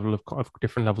every level of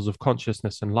different levels of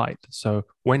consciousness and light. So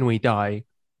when we die,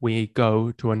 we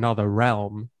go to another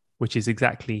realm, which is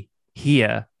exactly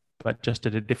here, but just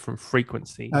at a different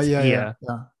frequency. Yeah.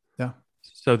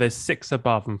 So there's 6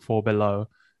 above and 4 below.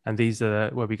 And these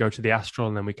are where we go to the astral,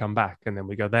 and then we come back, and then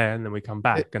we go there, and then we come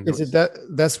back. And is it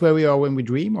that's where we are when we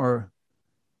dream, or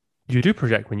you do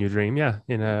project when you dream? Yeah.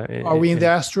 Are we in the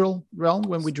astral realm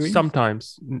when we dream?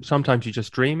 Sometimes you're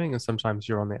just dreaming, and sometimes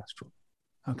you're on the astral.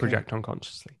 Okay. Project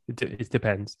unconsciously. It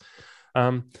depends.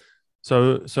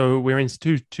 So we're in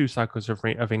two cycles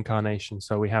of incarnation.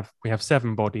 So we have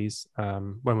 7 bodies.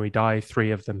 When we die,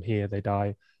 3 of them here, they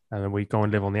die, and then we go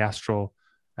and live on the astral.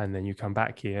 And then you come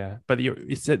back here. But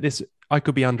I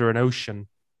could be under an ocean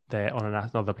there on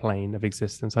another plane of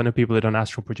existence. I know people that do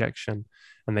astral projection,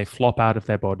 and they flop out of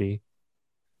their body.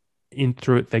 You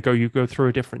go through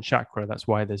a different chakra. That's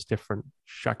why there's different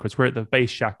chakras. We're at the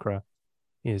base chakra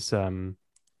is the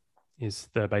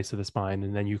base of the spine,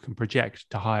 and then you can project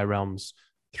to higher realms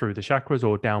through the chakras,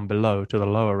 or down below to the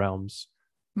lower realms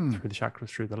through the chakras,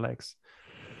 through the legs.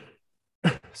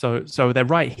 So they're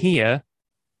right here.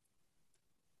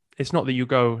 It's not that you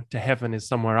go to heaven is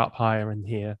somewhere up higher in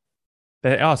here.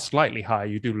 They are slightly higher.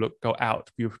 You do go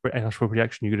out. In astral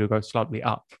projection, you do go slightly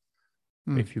up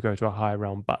if you go to a higher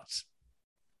realm, but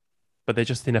they're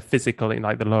just in a physical,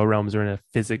 like the lower realms are in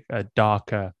a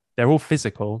darker. They're all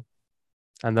physical,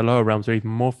 and the lower realms are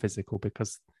even more physical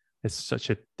because it's such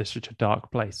a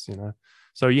dark place,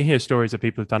 So you hear stories of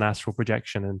people who've done astral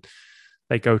projection, and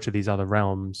they go to these other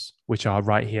realms, which are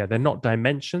right here. They're not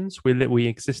dimensions. We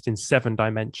exist in 7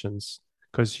 dimensions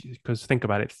because think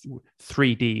about it.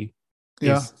 3D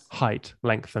is height,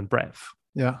 length, and breadth.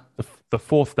 Yeah. The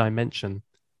 4th dimension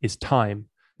is time.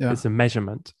 Yeah. It's a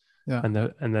measurement. Yeah. And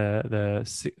the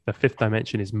 5th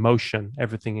dimension is motion.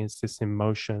 Everything is just in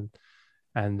motion,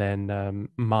 and then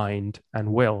mind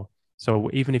and will. So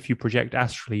even if you project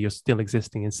astrally, you're still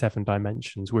existing in 7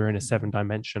 dimensions. We're in a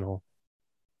 7-dimensional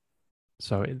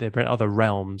So there are other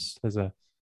realms. There's a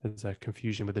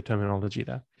confusion with the terminology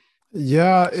there.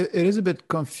 Yeah, it is a bit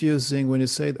confusing when you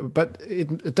say that, but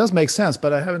it does make sense.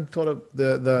 But I haven't thought of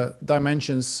the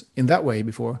dimensions in that way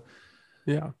before.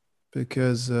 Yeah.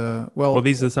 Because well,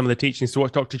 these are some of the teachings to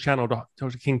what Dr.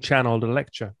 King channeled a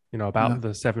lecture, about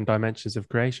the 7 dimensions of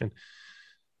creation.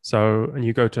 So, and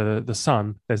you go to the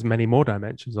sun, there's many more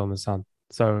dimensions on the sun.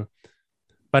 So,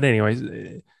 but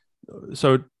anyways,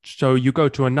 so you go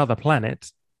to another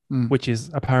planet, which is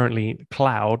apparently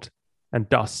cloud and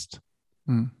dust,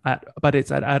 but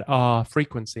it's at our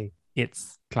frequency.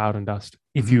 It's cloud and dust.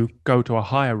 If you go to a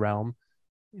higher realm,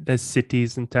 there's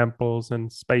cities and temples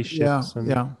and spaceships,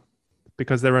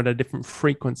 because they're at a different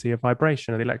frequency of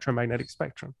vibration of the electromagnetic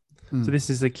spectrum. So this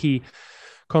is a key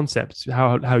concept,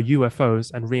 how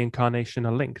UFOs and reincarnation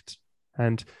are linked.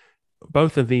 And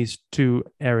both of these 2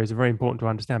 areas are very important to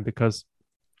understand, because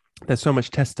there's so much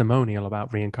testimonial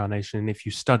about reincarnation. And if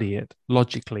you study it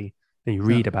logically and you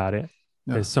read about it,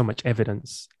 there's so much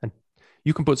evidence. And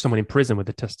you can put someone in prison with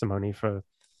a testimony for...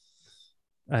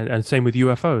 And same with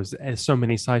UFOs. There's so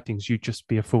many sightings, you'd just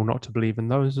be a fool not to believe in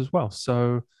those as well.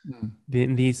 So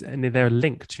they're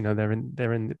linked, they're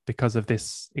in because of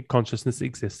this consciousness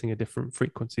existing at different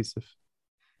frequencies of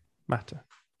matter.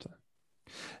 So.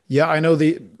 Yeah, I know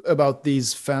about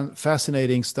these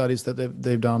fascinating studies that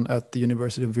they've done at the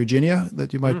University of Virginia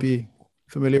that you might be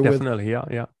familiar with. Definitely,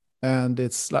 yeah. And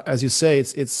it's like, as you say,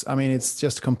 it's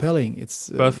just compelling.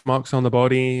 It's birthmarks on the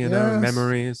body,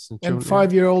 memories, and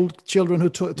 5-year-old children who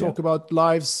talk about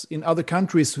lives in other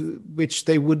countries, which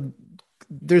they would.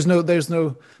 There's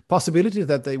no possibility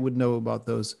that they would know about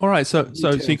those. All right, so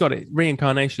you got it.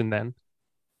 Reincarnation. Then,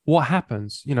 what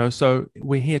happens? So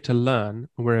we're here to learn,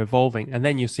 we're evolving, and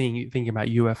then you're thinking about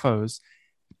UFOs.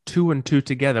 2 and 2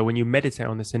 together. When you meditate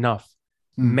on this enough,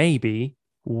 maybe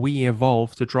we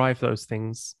evolve to drive those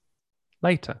things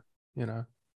later,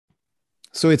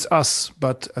 So it's us,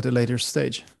 but at a later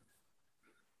stage.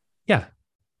 Yeah,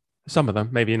 some of them,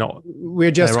 maybe not. We're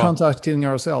just contacting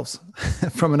ourselves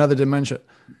from another dimension.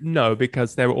 No,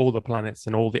 because there are all the planets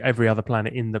and every other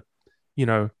planet in the,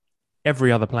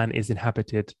 every other planet is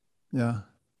inhabited. Yeah.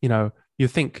 You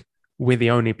think we're the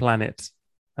only planet,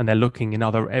 and they're looking in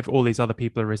all these other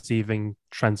people are receiving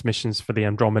transmissions for the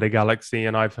Andromeda galaxy,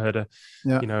 and I've heard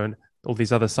and all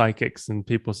these other psychics and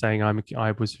people saying I'm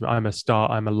a star,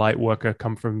 I'm a light worker,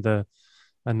 come from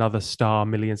another star,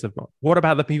 millions of. What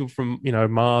about the people from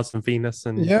Mars and Venus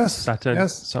and Saturn?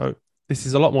 Yes. So this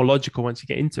is a lot more logical once you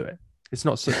get into it. It's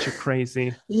not such a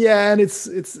crazy. Yeah, and it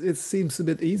seems a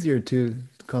bit easier to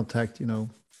contact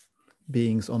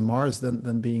beings on Mars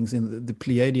than beings in the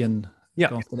Pleiadian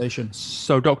constellation.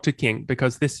 So Dr. King,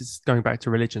 because this is going back to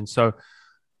religion, so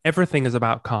everything is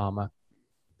about karma.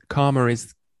 Karma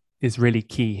is really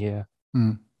key here.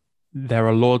 There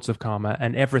are lords of karma,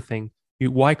 and everything.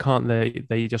 Why can't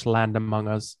they just land among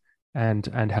us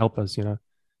and help us?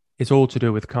 It's all to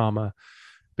do with karma,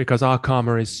 because our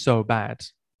karma is so bad.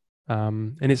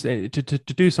 And it's to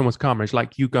do someone's karma is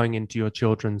like you going into your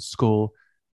children's school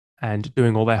and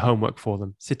doing all their homework for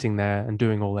them, sitting there and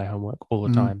doing all their homework all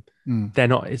the time.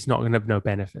 It's not going to have no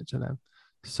benefit to them.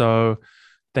 So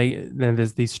then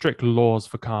there's these strict laws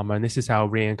for karma, and this is how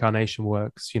reincarnation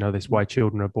works. This why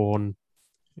children are born,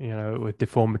 with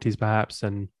deformities perhaps,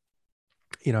 and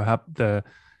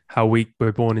how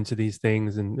we're born into these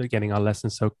things and getting our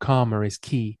lessons. So karma is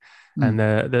key, and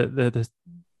the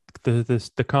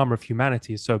karma of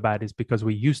humanity is so bad is because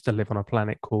we used to live on a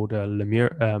planet called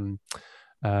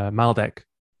Maldek,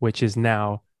 which is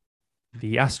now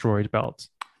the asteroid belt.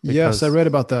 Yes, I read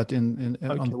about that on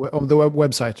the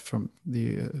website from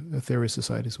the Theory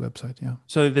Society's website. Yeah.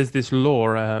 So there's this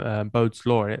law, Bode's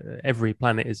law. Every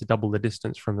planet is double the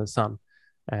distance from the sun,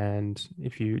 and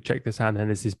if you check this out, then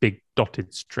there's this big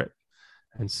dotted strip.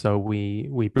 And so we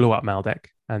blew up Maldek,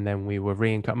 and then we were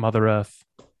reincarnated. Mother Earth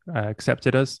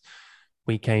accepted us.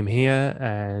 We came here,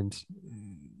 and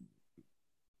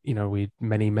we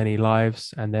many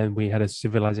lives, and then we had a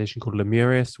civilization called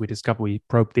Lemurius. We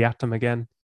probed the atom again.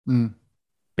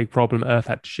 Big problem. Earth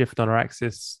had to shift on our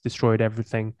axis, destroyed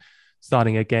everything,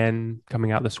 starting again,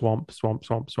 coming out the swamp.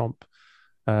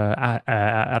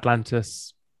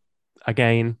 Atlantis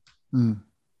again.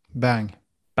 Bang.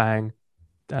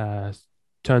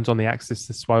 Turns on the axis.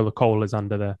 This is why the coal is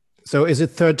under there. So is it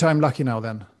third time lucky now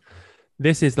then?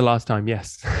 This is the last time,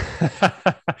 yes.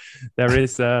 There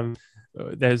is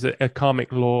there's a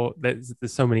karmic law. There's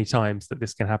so many times that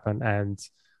this can happen, and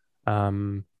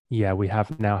we have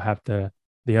the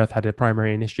Earth had a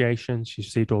primary initiation. She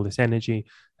received all this energy,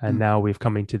 and now we've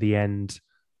coming to the end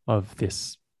of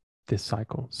this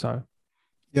cycle. So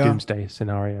doomsday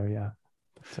scenario. Yeah.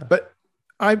 But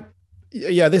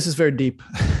this is very deep.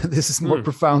 This is more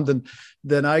profound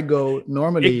than I go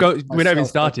normally. We haven't even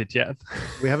started yet.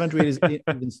 We haven't really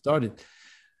even started.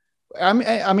 I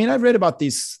mean, I've read about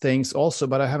these things also,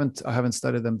 but I haven't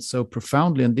studied them so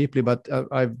profoundly and deeply. But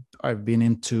I've been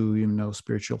into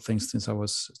spiritual things since I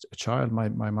was a child.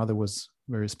 My mother was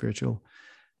very spiritual,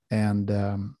 and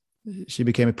she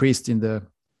became a priest in the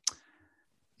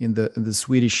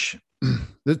Swedish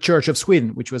the Church of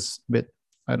Sweden, which was a bit,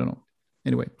 I don't know.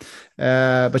 Anyway,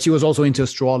 but she was also into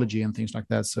astrology and things like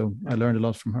that. So I learned a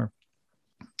lot from her.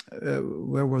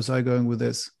 Where was I going with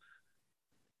this?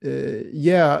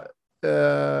 This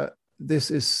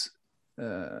is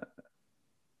so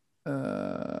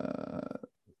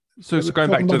going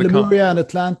back to the Lemuria and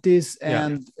Atlantis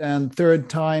and third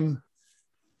time.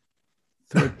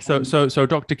 So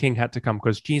Dr. King had to come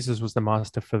because Jesus was the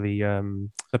master for the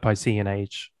Piscean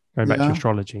age. Going back to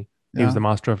astrology, he was the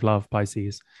master of love,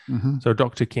 Pisces. Mm-hmm. So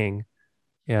Dr. King,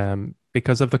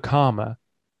 because of the karma,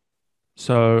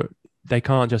 so they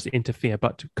can't just interfere.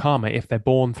 But karma, if they're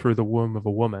born through the womb of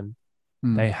a woman,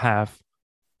 they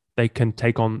can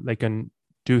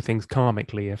do things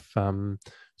karmically. If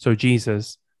so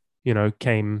Jesus,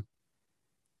 came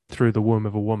through the womb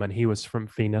of a woman. He was from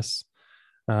Venus.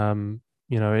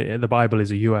 The Bible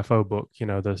is a UFO book,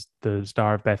 the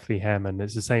Star of Bethlehem, and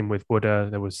it's the same with Buddha.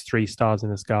 There was 3 stars in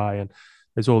the sky, and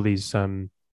there's all these,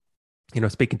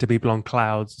 speaking to people on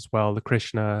clouds as well, the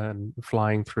Krishna and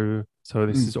flying through. So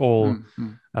this is all,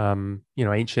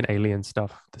 ancient alien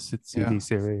stuff, the CD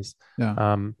series.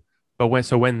 Yeah. But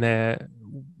when they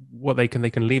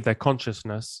can leave their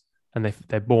consciousness and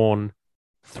they're born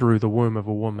through the womb of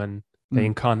a woman, they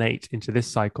incarnate into this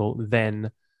cycle,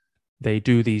 then they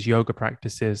do these yoga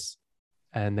practices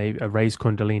and they raise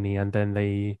Kundalini, and then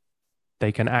they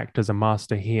can act as a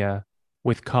master here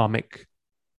with karmic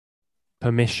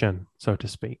permission, so to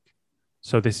speak.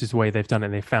 So this is the way they've done it.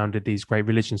 They founded these great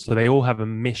religions. So they all have a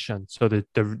mission. So the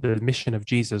mission of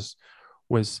Jesus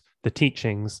was the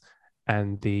teachings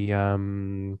and the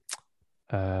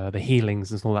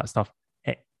healings and all that stuff.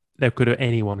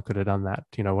 Anyone could have done that,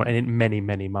 and many,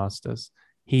 many masters.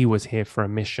 He was here for a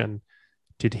mission.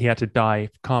 He had to die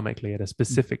karmically at a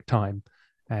specific time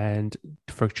and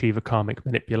for achieve a karmic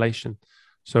manipulation.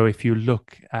 So if you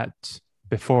look at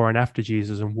before and after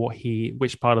Jesus and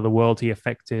which part of the world he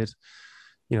affected,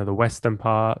 the Western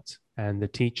part and the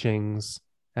teachings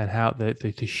and how the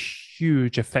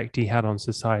huge effect he had on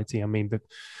society. I mean, but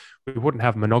we wouldn't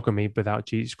have monogamy without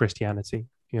Jesus Christianity,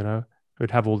 We'd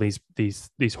have all these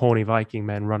horny Viking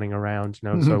men running around,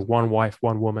 so one wife,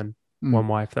 one woman, one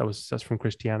wife, that's from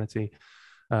Christianity.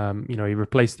 He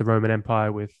replaced the Roman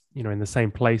Empire with, in the same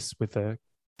place with the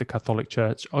Catholic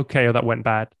Church. Okay, that went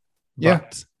bad.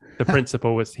 But the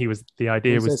principle was, the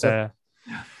idea was there.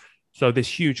 So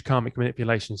this huge karmic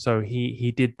manipulation. So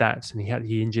he did that, and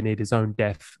he engineered his own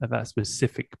death at that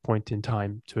specific point in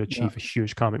time to achieve a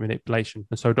huge karmic manipulation.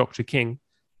 And so Dr. King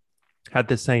had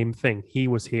the same thing. He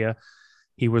was here.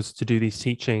 He was to do these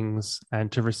teachings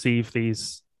and to receive the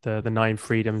 9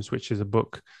 freedoms, which is a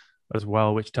book as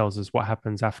well, which tells us what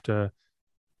happens after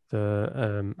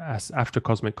after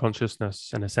cosmic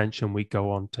consciousness and ascension. We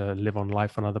go on to live on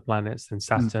life on other planets, then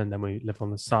Saturn, then we live on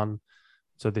the sun.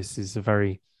 So this is a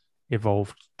very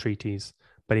evolved treatise.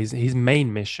 But his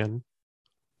main mission,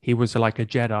 he was like a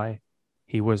Jedi.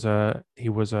 He was like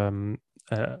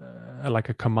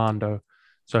a commando.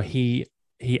 So he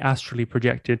astrally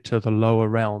projected to the lower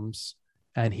realms,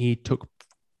 and he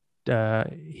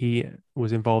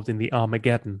was involved in the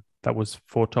Armageddon that was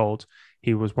foretold.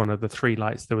 He was one of the 3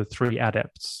 lights. There were 3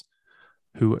 adepts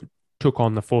who took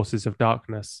on the forces of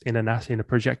darkness in a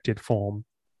projected form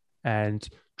and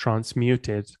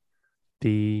transmuted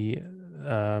the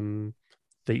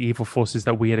evil forces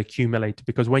that we had accumulated.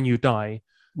 Because when you die,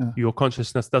 your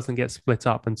consciousness doesn't get split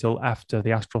up until after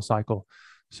the astral cycle.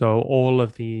 So all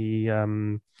of the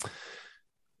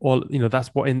that's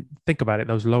what think about it.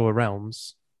 Those lower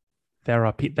realms, there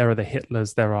are the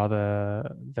Hitlers, there are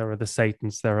the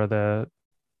Satans, there are the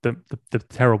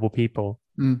terrible people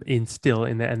still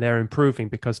in there, and they're improving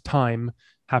because time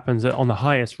happens on the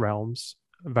highest realms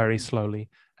very slowly,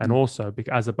 and also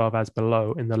as above as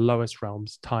below in the lowest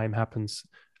realms, time happens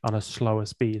on a slower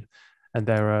speed. And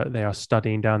they are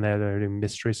studying down there. They're doing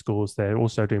mystery schools. They're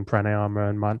also doing pranayama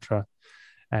and mantra,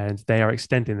 and they are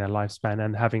extending their lifespan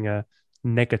and having a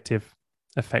negative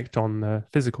effect on the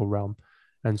physical realm.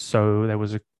 And so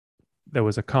there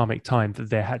was a karmic time that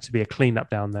there had to be a cleanup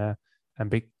down there,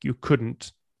 and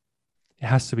it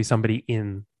has to be somebody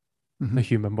in the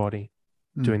human body.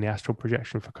 doing the astral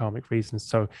projection for karmic reasons.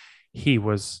 So he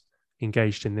was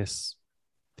engaged in this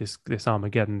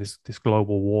Armageddon, this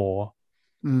global war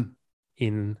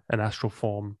in an astral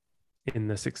form in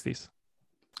the 60s.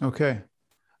 Okay.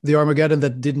 The Armageddon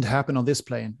that didn't happen on this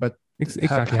plane, but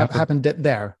exactly happened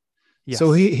there. Yes.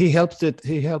 So he helped it.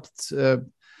 He helped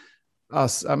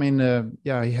us. I mean,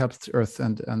 he helped Earth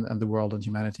and the world and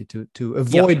humanity to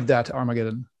avoid that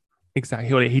Armageddon.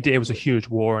 Exactly. He did. It was a huge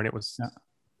war, and it was a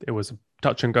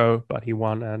touch and go, but he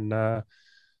won. And the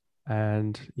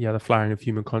flowering of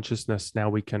human consciousness. Now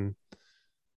we're in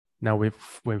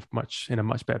a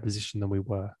much better position than we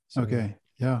were. So, okay.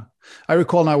 Yeah. I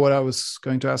recall now what I was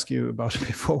going to ask you about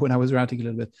before when I was ranting a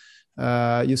little bit.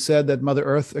 You said that Mother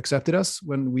Earth accepted us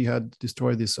when we had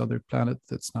destroyed this other planet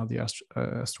that's now the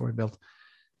asteroid belt.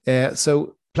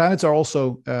 So planets are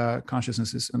also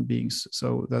consciousnesses and beings.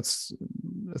 So that's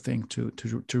a thing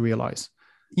to realize.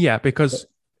 Yeah, because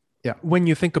when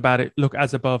you think about it, look,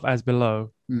 as above, as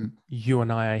below, you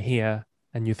and I are here,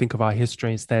 and you think of our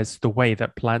histories, there's the way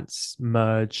that plants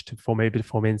merge to form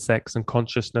insects and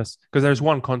consciousness, because there's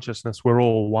one consciousness. We're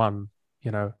all one,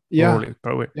 So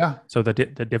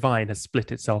the divine has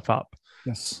split itself up.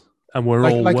 Yes. And we're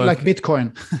like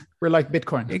Bitcoin. We're like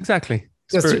Bitcoin. Exactly.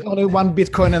 There's only one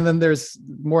Bitcoin, and then there's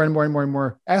more and more and more and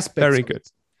more aspects. Very good.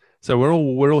 So we're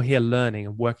all here learning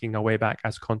and working our way back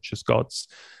as conscious gods,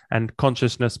 and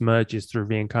consciousness merges through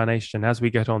reincarnation. As we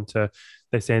get on to,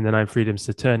 they say in the Nine Freedoms,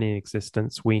 Saturnian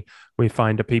existence, we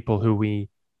find a people who we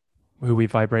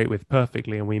vibrate with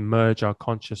perfectly, and we merge our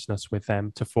consciousness with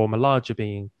them to form a larger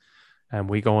being, and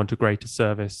we go on to greater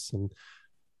service,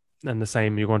 and the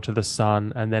same, you go on to the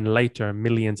sun, and then later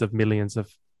millions of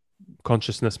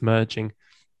consciousness merging,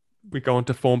 we go on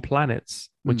to form planets,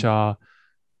 which are,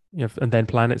 and then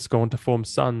planets go on to form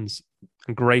suns,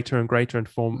 and greater and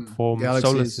form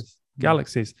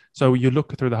galaxies. So you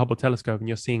look through the Hubble telescope and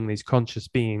you're seeing these conscious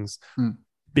beings,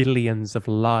 billions of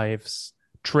lives,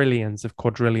 trillions of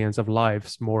quadrillions of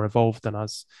lives more evolved than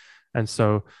us. And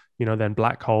so, then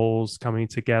black holes coming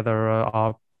together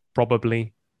are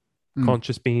probably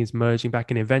conscious beings merging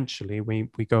back, and eventually we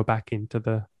go back into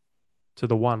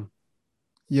the one.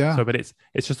 Yeah. So, but it's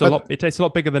just it takes a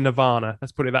lot bigger than Nirvana.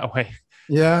 Let's put it that way.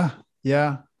 Yeah.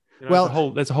 Yeah.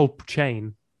 There's a whole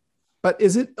chain. But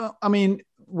is it,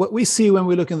 what we see when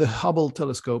we look in the Hubble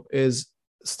telescope is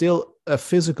still a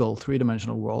physical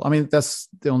 3-dimensional world. That's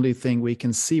the only thing we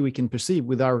can see, we can perceive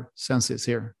with our senses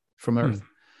here from Earth.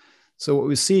 So what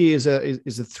we see is a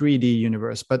 3D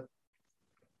universe, but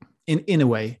in a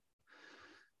way.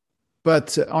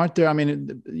 But aren't there,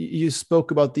 you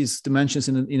spoke about these dimensions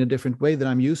in a different way than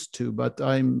I'm used to, but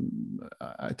I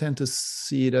tend to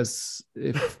see it as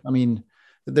if,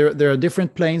 there are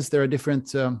different planes, there are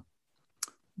different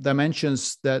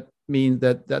dimensions that mean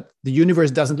that the universe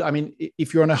doesn't,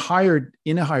 if you're in a higher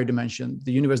dimension,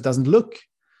 the universe doesn't look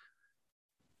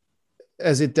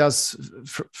as it does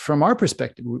from our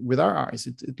perspective with our eyes.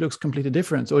 It looks completely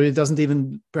different, or it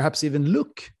doesn't perhaps even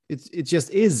look. It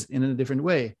just is in a different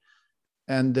way.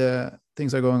 And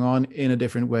things are going on in a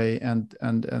different way, and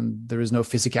there is no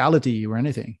physicality or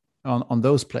anything on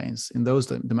those planes, in those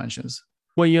dimensions.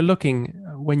 When you look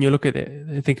at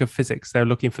it, think of physics. They're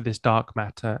looking for this dark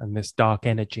matter and this dark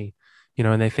energy,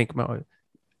 and they think,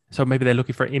 so maybe they're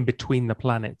looking for it in between the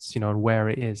planets, and where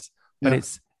it is. But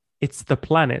it's the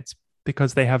planets,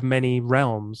 because they have many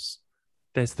realms.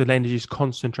 There's the energy is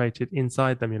concentrated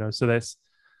inside them, so there's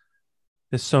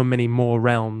so many more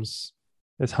realms.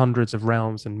 There's hundreds of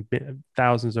realms and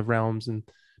thousands of realms,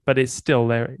 but it's still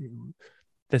there.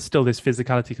 There's still this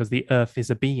physicality because the Earth is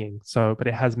a being. So, but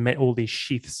it has all these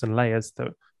sheaths and layers that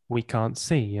we can't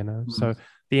see. So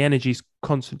the energy's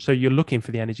constant. So you're looking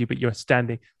for the energy, but you're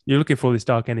looking for this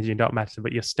dark energy and dark matter,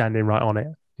 but you're standing right on it.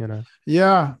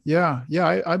 Yeah.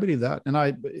 I believe that, and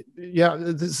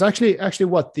this is actually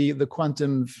what the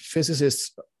quantum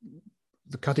physicists,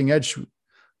 the cutting edge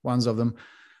ones of them,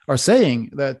 are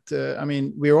saying, that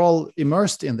we're all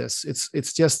immersed in this.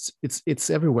 It's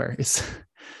everywhere. It's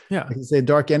like I say,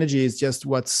 dark energy is just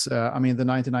what's the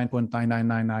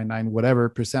 99.99999 whatever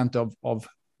percent of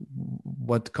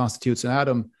what constitutes an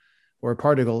atom or a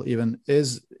particle even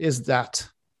is that.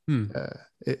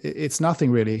 It's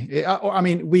nothing really.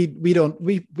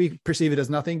 We perceive it as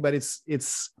nothing, but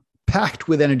it's packed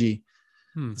with energy.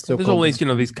 So there's all these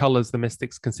these colors the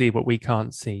mystics can see, but we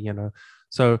can't see.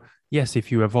 So yes,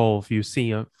 if you evolve, you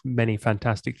see many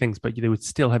fantastic things, but they would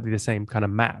still have the same kind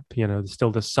of map. There's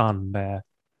still the sun there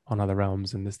on other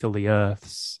realms, and there's still the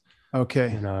Earths.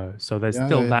 Okay. So there's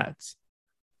still that,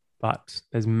 but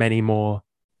there's many more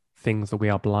things that we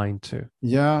are blind to.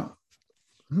 Yeah.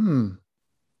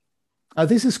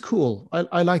 This is cool.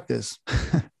 I like this.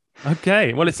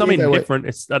 Okay, well, it's See that something way. different.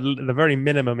 It's at the very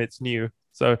minimum, it's new.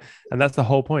 So, and that's the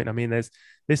whole point. I mean, there's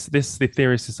the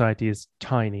Theory Society is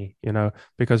tiny, you know,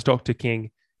 because Dr.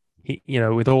 King, he, you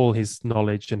know, with all his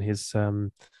knowledge and his,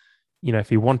 you know, if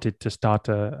he wanted to start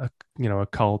a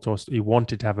cult, or he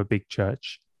wanted to have a big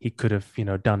church, he could have, you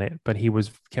know, done it, but he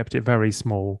was kept it very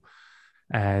small,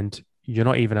 and you're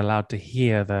not even allowed to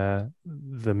hear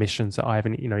the missions that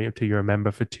Ivan, you know, until you're a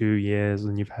member for 2 years,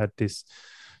 and you've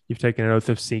taken an oath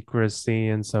of secrecy,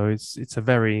 and so it's a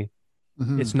very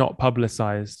it's not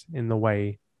publicized in the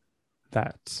way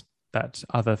that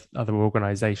other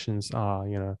organizations are,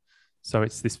 you know. So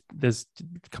there's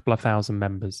a couple of thousand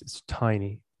members. It's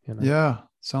tiny, you know. Yeah,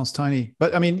 sounds tiny.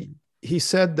 But I mean, he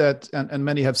said that, and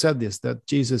many have said this, that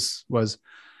Jesus was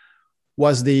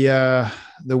the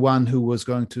one who was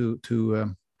going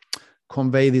to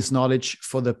convey this knowledge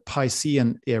for the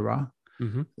Piscean era,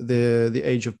 the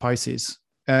age of Pisces.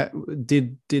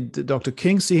 Did Dr.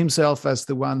 King see himself as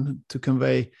the one to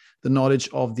convey the knowledge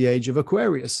of the age of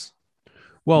Aquarius?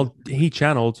 Well,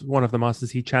 one of the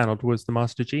masters he channeled was the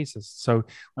Master Jesus. So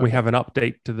we have an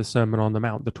update to the Sermon on the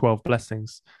Mount, the 12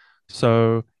 blessings.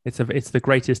 So it's the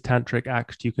greatest tantric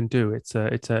act you can do. It's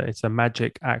a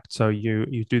magic act. So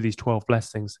you do these 12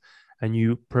 blessings, and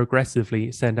you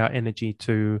progressively send out energy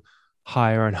to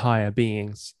higher and higher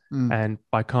beings. And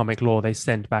by karmic law, they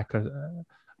send back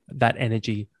that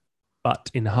energy,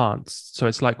 but enhanced. So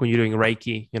it's like when you're doing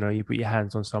Reiki, you know, you put your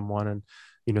hands on someone, and,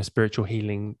 you know, spiritual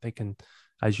healing, they can,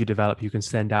 as you develop, you can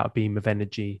send out a beam of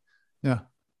energy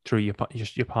through your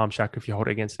palm chakra. If you hold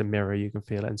it against the mirror, you can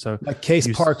feel it. And so, like Case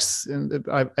Parks, and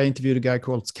I interviewed a guy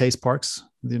called Case Parks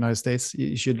in the United States.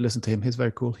 You should listen to him. He's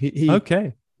very cool. He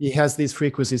has these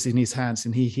frequencies in his hands,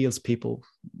 and he heals people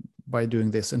by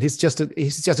doing this. And he's just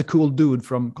a cool dude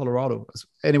from Colorado.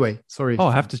 Anyway, sorry. Oh,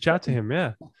 I have to chat to him.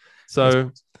 Yeah.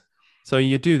 So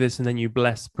you do this, and then you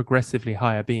bless progressively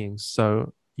higher beings.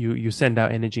 So you send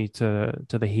out energy to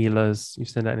the healers, you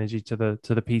send out energy to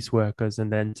the peace workers, and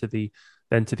then to the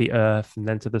earth, and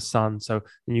then to the sun. So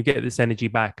and you get this energy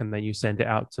back, and then you send it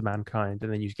out to mankind,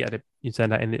 and then you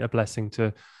send out a blessing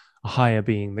to a higher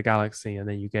being, the galaxy, and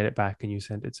then you get it back, and you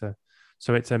send it to.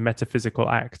 So it's a metaphysical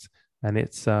act, and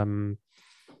it's the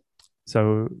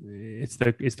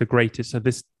greatest. So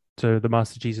the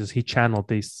Master Jesus, he channeled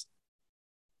these.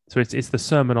 So it's the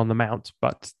Sermon on the Mount,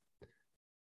 but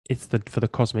it's for the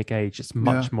cosmic age. It's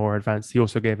much more advanced. He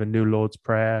also gave a New Lord's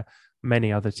Prayer,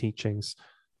 many other teachings.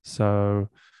 So,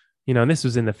 you know, and this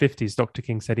was in the 50s. Dr.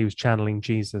 King said he was channeling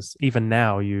Jesus. Even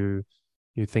now, you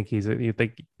think you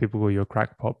think people call you a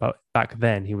crackpot, but back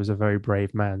then he was a very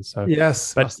brave man. So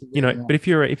yes, but you know, but if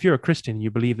you're a Christian,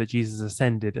 you believe that Jesus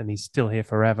ascended and he's still here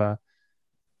forever.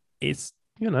 It's,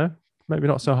 you know, maybe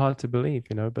not so hard to believe,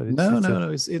 you know, but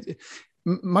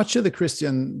much of the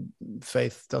Christian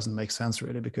faith doesn't make sense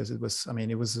really, because it was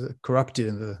corrupted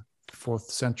in the 4th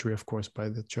century, of course, by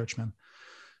the churchmen.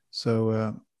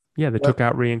 So they took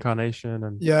out reincarnation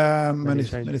and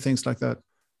many things like that.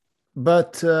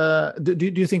 But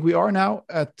do you think we are now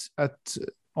at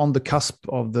on the cusp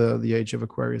of the age of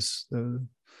Aquarius,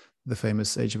 the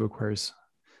famous age of Aquarius?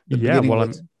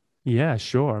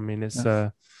 Sure. I mean,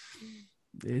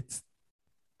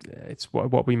 it's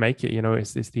what we make it, you know.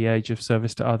 It's the age of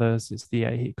service to others. It's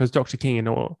because Dr. King, you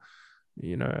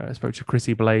know, I spoke to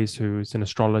Chrissy Blaze, who's an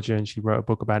astrologer, and she wrote a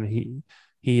book about it.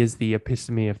 He is the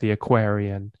epitome of the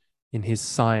Aquarian in his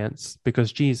science,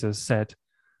 because Jesus said,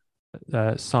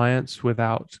 science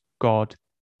without God,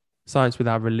 science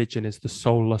without religion is the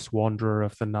soulless wanderer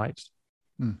of the night.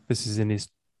 This is in his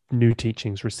new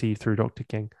teachings received through Dr.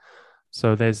 King.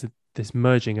 So there's this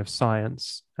merging of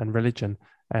science and religion.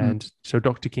 And so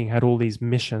Dr. King had all these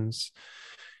missions.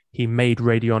 He made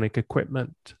radionic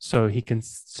equipment. So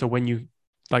when you,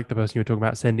 like the person you were talking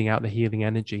about, sending out the healing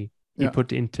energy, he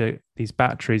put it into these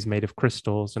batteries made of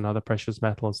crystals and other precious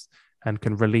metals, and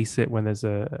can release it when there's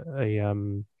a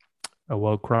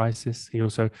world crisis. He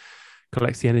also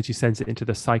collects the energy, sends it into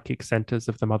the psychic centers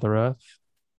of the Mother Earth.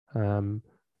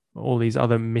 All these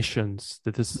other missions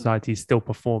that the society is still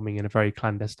performing in a very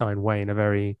clandestine way, in a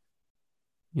very,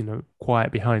 you know,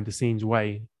 quiet behind the scenes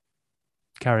way,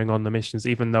 carrying on the missions,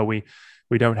 even though we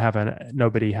don't have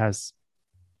nobody has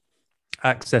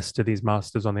access to these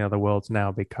masters on the other worlds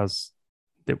now, because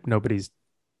nobody's,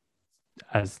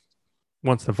 as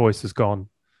once the voice is gone,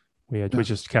 we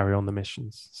just carry on the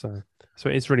missions. So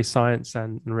it's really science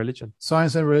and religion.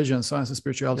 Science and religion, science and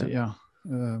spirituality.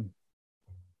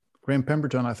 Graham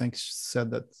Pemberton, I think,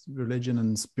 said that religion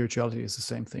and spirituality is the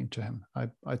same thing to him.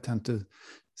 I tend to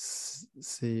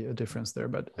see a difference there,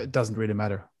 but it doesn't really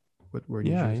matter. what word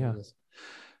you Yeah, use.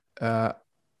 yeah.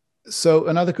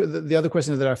 So the other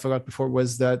question that I forgot before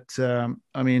was that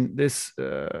I mean, this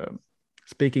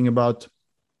speaking about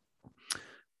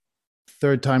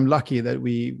third time lucky, that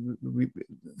we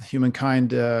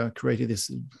humankind created this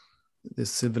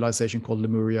civilization called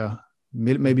Lemuria,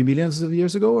 maybe millions of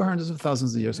years ago or hundreds of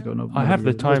thousands of years ago. No, I have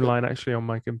the nobody really knows, timeline actually on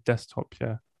my desktop.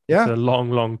 Yeah, yeah. it's a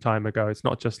long time ago. It's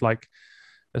not just like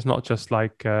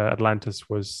Atlantis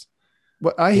was.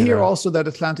 Well, I hear also that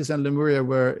Atlantis and Lemuria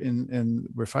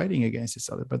were fighting against each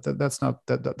other, but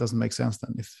that doesn't make sense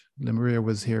then. If Lemuria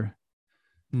was here,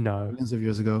 millions of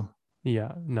years ago,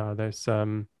 yeah, no, there's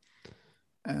and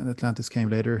Atlantis came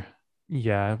later.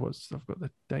 Yeah, I've got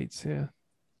the dates here.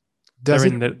 They're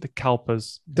in the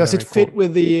Kalpas. Does it fit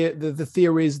with the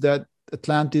theories that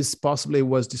Atlantis possibly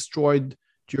was destroyed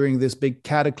during this big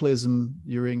cataclysm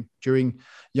during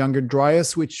Younger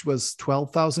Dryas, which was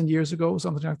 12,000 years ago,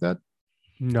 something like that?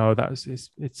 No,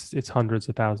 it's hundreds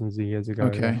of thousands of years ago.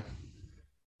 Okay. Yeah.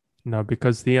 No,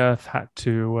 because the Earth had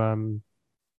to.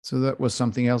 So that was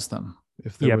something else then.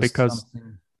 If there was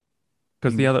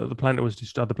because the other planet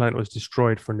was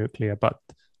destroyed for nuclear, but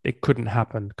it couldn't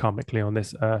happen karmically on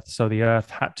this Earth. So the Earth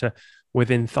had to,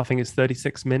 within I think it's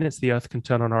 36 minutes, the Earth can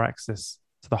turn on our axis.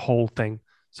 So the whole thing.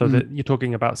 So that you're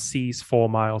talking about seas 4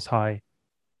 miles high,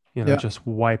 just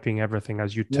wiping everything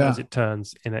as it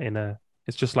turns in a.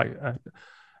 It's just like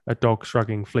a dog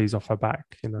shrugging fleas off her back,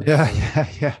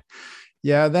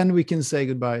 Yeah. Then we can say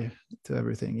goodbye to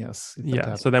everything. Yes.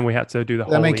 Yeah. So then we had to do the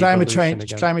whole. I mean, climate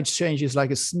change is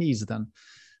like a sneeze then,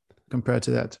 compared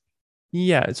to that.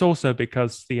 Yeah, it's also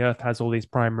because the Earth has all these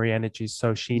primary energies,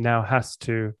 so she has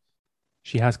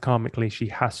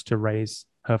raise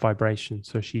her vibration,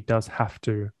 so she does have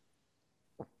to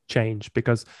change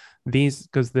because it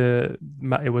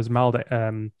was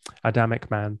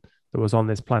Adamic man that was on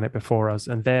this planet before us,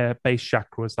 and their base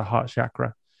chakra was the heart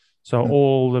chakra. So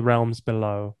all the realms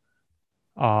below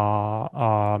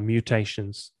are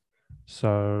mutations.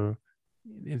 So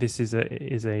this is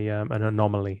an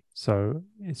anomaly. So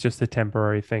it's just a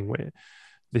temporary thing.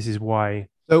 This is why.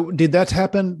 So did that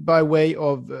happen by way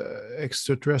of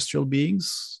extraterrestrial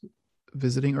beings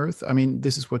visiting Earth? I mean,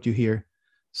 this is what you hear.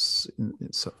 It's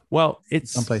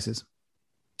some places.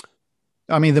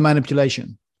 I mean, the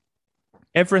manipulation.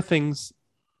 Everyone's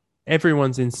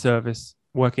in service,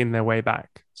 working their way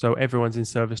back. So everyone's in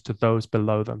service to those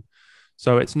below them.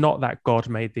 So it's not that God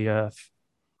made the Earth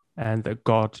and that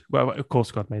of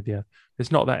course God made the Earth.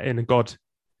 It's not that God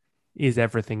is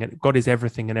everything, and God is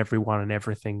everything and everyone and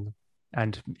everything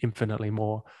and infinitely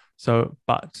more. So,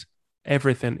 but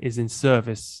everything is in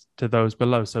service to those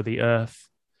below. So the Earth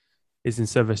is in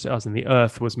service to us, and the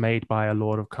Earth was made by a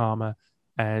Lord of Karma,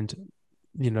 and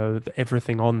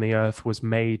everything on the Earth was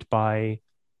made by,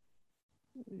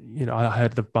 I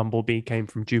heard the bumblebee came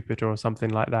from Jupiter or something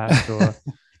like that, or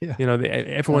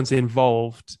everyone's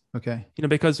involved. Okay.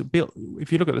 Because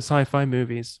if you look at the sci-fi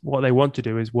movies, what they want to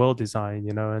do is world design,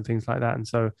 and things like that. And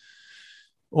so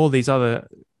all these other,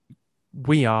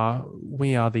 we are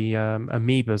the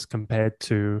amoebas compared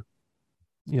to,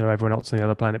 everyone else on the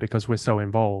other planet, because we're so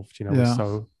involved,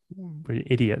 we're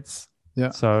idiots. Yeah.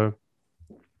 So,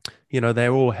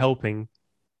 they're all helping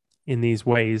in these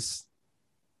ways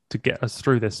to get us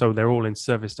through this. So they're all in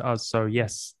service to us. So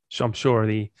yes, I'm sure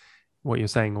what you're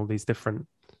saying, all these different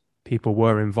people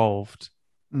were involved,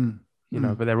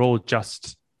 but they're all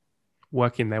just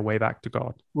working their way back to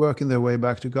God. But they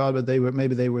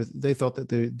thought that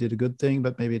they did a good thing,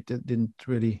 but maybe it didn't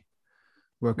really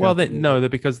work out. Well,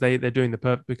 because they're doing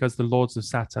because the lords of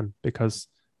Saturn, because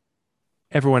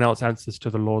everyone else answers to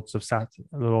the lords of Saturn,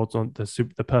 the lords on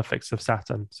the perfects of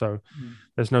Saturn. So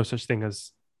there's no such thing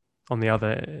as on the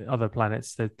other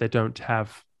planets that they don't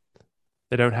have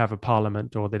a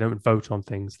parliament, or they don't vote on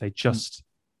things.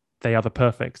 They are the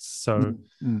perfects. So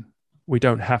we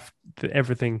don't have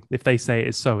everything. If they say it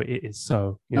is so, it is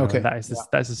so. Okay. That's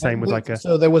the same with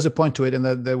So there was a point to it, and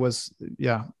that there was,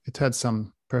 it had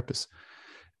some purpose.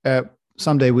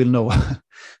 Someday we'll know.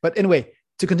 But anyway,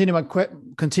 to continue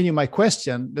my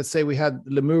question, let's say we had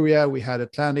Lemuria, we had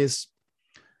Atlantis.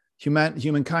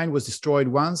 Humankind was destroyed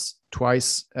once,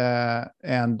 twice,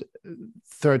 and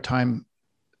third time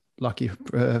lucky,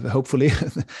 hopefully,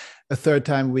 a third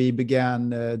time we began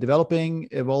developing,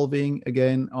 evolving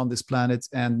again on this planet,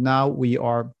 and now we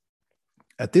are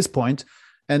at this point.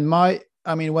 And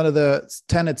one of the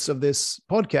tenets of this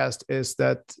podcast is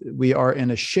that we are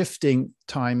in a shifting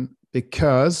time,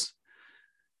 because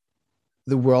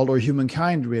the world, or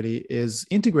humankind, really is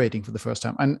integrating for the first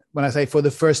time. And when I say for the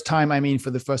first time, I mean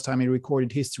for the first time in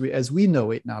recorded history as we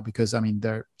know it now, because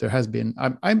there has been,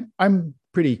 I'm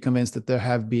pretty convinced that there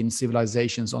have been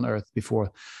civilizations on Earth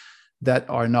before that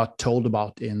are not told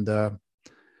about in the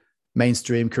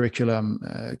mainstream curriculum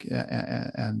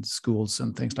and schools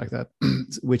and things like that,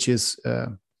 which is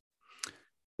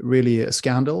really a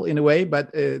scandal in a way.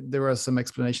 But there are some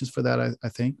explanations for that, I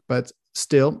think. But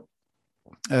still,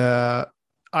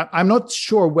 I'm not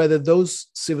sure whether those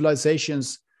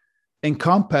civilizations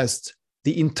encompassed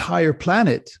the entire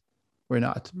planet or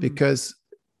not, because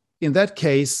in that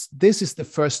case, this is the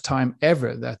first time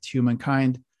ever that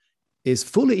humankind is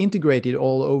fully integrated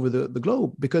all over the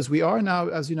globe, because we are now,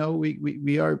 as you know,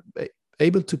 we are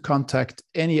able to contact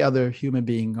any other human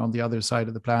being on the other side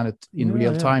of the planet in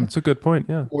real time. That's a good point.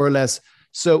 Yeah. More or less.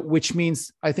 So, which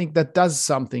means I think that does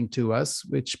something to us,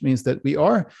 which means that we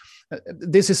are,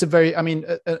 this is a very, I mean,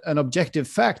 an objective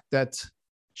fact that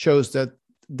shows that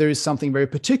there is something very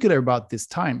particular about this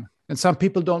time. And some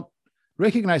people don't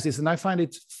recognize this. And I find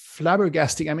it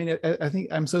flabbergasting. I mean, I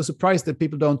think I'm so surprised that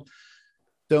people don't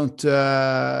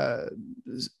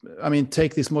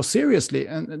take this more seriously,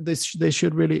 and they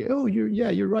should really,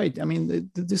 you're right. I mean,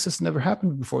 this has never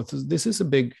happened before. This is a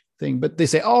big thing, but they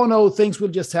say, oh no, things will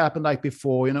just happen like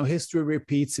before, history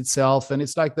repeats itself, and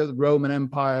it's like the Roman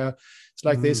Empire, it's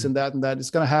like this and that, it's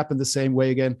going to happen the same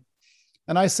way again.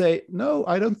 And I say, no,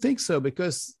 I don't think so,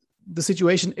 because the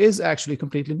situation is actually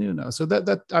completely new now. So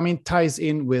that I mean, ties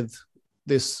in with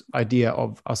this idea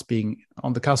of us being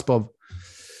on the cusp of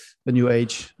the new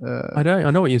age. I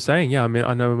know what you're saying. Yeah, I mean,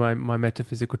 I know my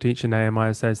metaphysical teacher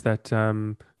Nehemiah says that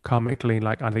karmically,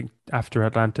 like I think after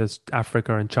Atlantis,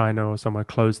 Africa and China or somewhere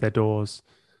closed their doors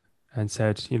and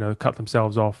said, cut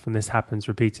themselves off, and this happens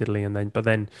repeatedly, but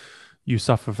then you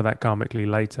suffer for that karmically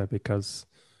later, because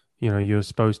you're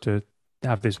supposed to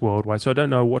have this worldwide. So I don't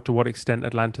know to what extent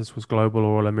Atlantis was global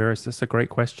or Lemuris. That's a great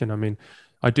question. I mean,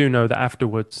 I do know that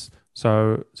afterwards,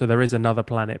 so there is another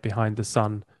planet behind the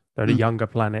sun. They're a younger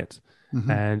planet,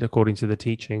 and according to the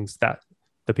teachings, that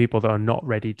the people that are not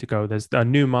ready to go, there's a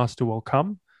new master will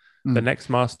come. The next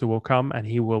master will come, and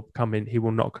he will come in. He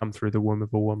will not come through the womb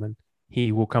of a woman.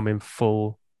 He will come in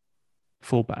full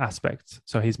aspects.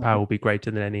 So his power will be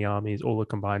greater than any armies, all the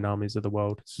combined armies of the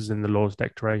world. This is in the Lord's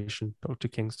Declaration, Dr.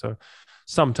 King. So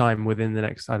sometime within the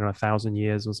next, 1,000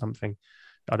 years or something,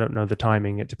 I don't know the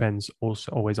timing. It depends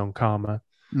also always on karma.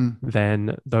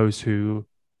 Then those who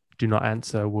do not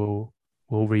answer will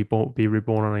be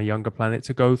reborn on a younger planet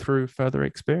to go through further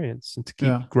experience and to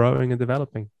keep growing and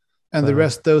developing. And the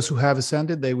rest, those who have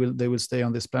ascended, they will stay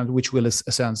on this planet, which will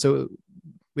ascend. So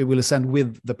we will ascend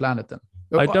with the planet then.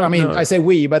 I say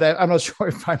we, but I'm not sure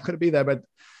if I'm going to be there, but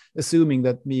assuming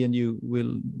that me and you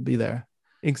will be there.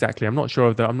 Exactly. I'm not sure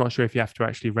if you have to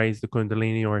actually raise the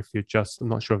Kundalini, or if I'm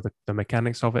not sure of the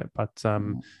mechanics of it, but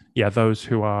those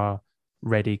who are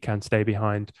ready can stay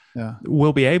behind,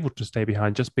 will be able to stay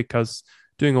behind, just because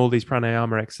doing all these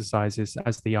pranayama exercises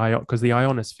because the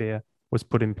ionosphere was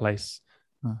put in place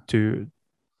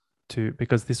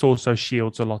because this also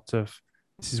shields a lot of,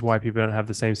 this is why people don't have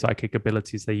the same psychic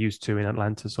abilities they used to in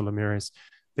Atlantis or Lemuris,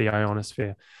 the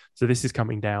ionosphere. So this is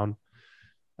coming down,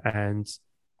 and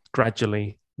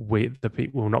gradually the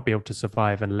people will not be able to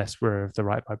survive unless we're of the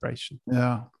right vibration.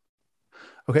 Yeah.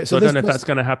 Okay, so I don't know if that's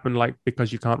going to happen, like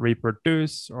because you can't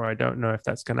reproduce, or I don't know if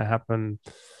that's going to happen.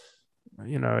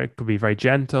 It could be very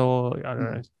gentle.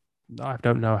 I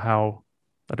don't know.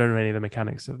 I don't know any of the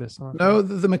mechanics of this. No,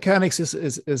 the mechanics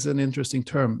is an interesting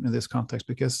term in this context,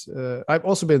 because I've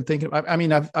also been thinking. I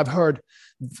mean, I've heard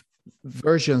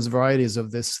varieties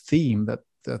of this theme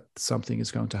that something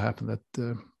is going to happen,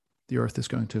 that the Earth is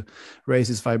going to raise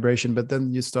its vibration, but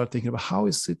then you start thinking about how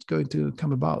is it going to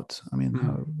come about? I mean,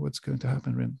 what's going to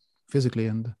happen physically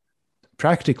and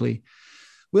practically?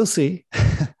 We'll see.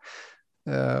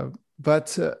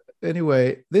 But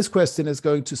anyway, this question is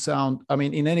going to sound, I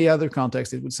mean, in any other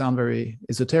context, it would sound very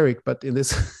esoteric, but in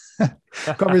this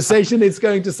conversation, it's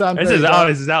going to sound this is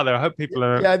out there. I hope people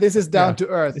are. Yeah, this is down to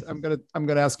earth. I'm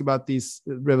gonna ask about these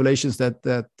revelations that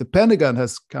the Pentagon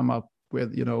has come up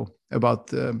with, about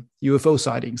UFO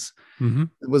sightings. It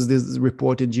was this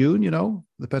report in June,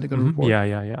 the Pentagon report.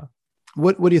 Yeah.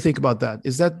 What do you think about that?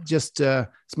 Is that just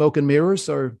smoke and mirrors,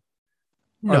 or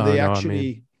are they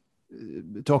actually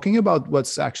talking about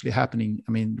what's actually happening?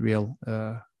 I mean, real.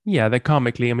 They're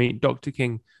karmically. I mean, Dr.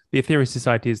 King, the Aetherius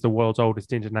Society is the world's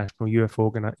oldest international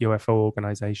UFO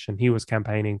organization. He was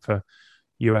campaigning for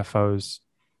UFOs,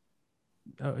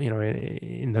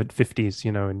 in the 50s,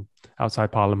 and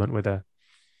outside Parliament with a.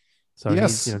 So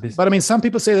yes, but I mean, some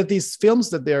people say that these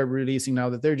films that they're releasing now,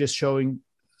 that they're just showing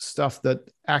stuff that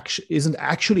isn't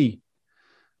actually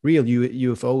real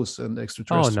UFOs and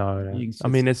extraterrestrial beings. I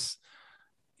mean, it's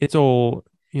all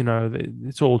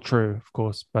it's all true, of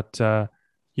course, but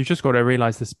you've just got to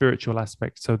realize the spiritual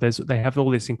aspect. So they have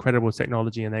all this incredible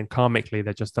technology, and then karmically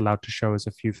they're just allowed to show us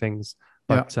a few things.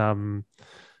 But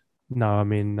no, I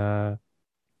mean,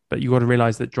 but you got to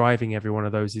realize that driving every one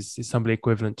of those is somebody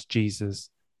equivalent to Jesus.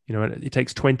 It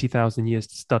takes 20,000 years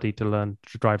to study to learn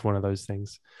to drive one of those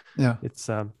things. Yeah, it's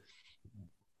and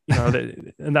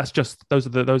that's just those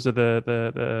are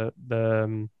the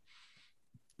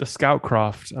scout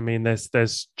craft. I mean,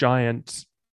 there's giant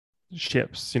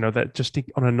ships, that just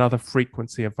on another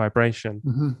frequency of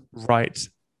vibration, right?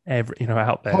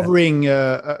 Out there, hovering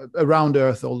around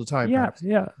Earth all the time. Yeah.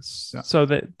 So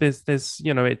that there's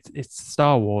it's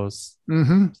Star Wars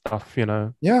stuff,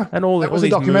 Yeah, and all that was a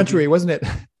documentary, wasn't it?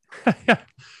 Yeah,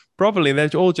 probably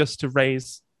they're all just to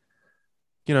raise,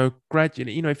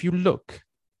 gradually. If you look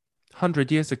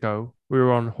 100 years ago, we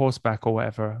were on horseback or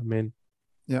whatever. I mean,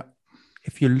 yeah.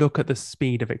 If you look at the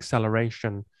speed of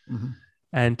acceleration,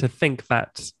 and to think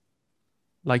that,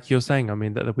 like you're saying, I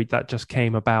mean, that just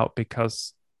came about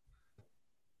because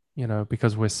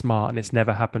we're smart and it's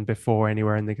never happened before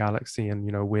anywhere in the galaxy, and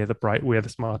we're the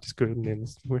smartest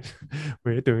Goonians.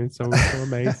 We're doing so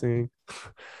amazing.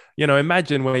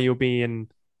 Imagine where you'll be in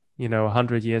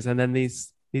 100 years, and then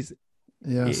these yes.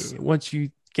 Once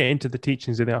you get into the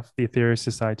teachings of the Aetherius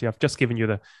Society, I've just given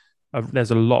you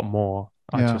there's a lot more.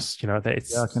 I just I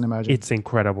can imagine. It's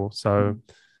incredible. So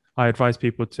I advise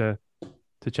people to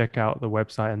check out the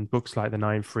website and books like The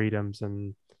Nine Freedoms,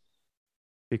 and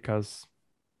because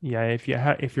if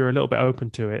you're a little bit open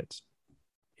to it,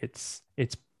 it's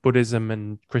Buddhism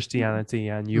and Christianity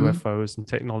and UFOs and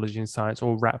technology and science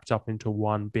all wrapped up into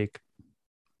one big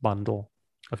bundle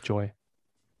of joy.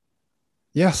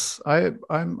 Yes,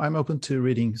 I'm open to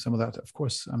reading some of that. Of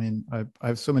course, I mean, I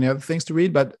have so many other things to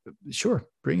read, but sure,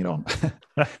 bring it on.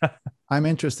 I'm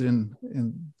interested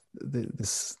in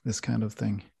this kind of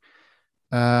thing.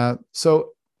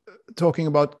 So, talking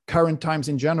about current times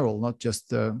in general, not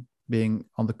just being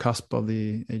on the cusp of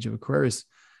the age of Aquarius,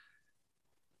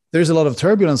 there's a lot of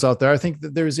turbulence out there. I think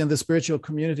that there is in the spiritual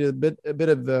community a bit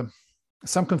of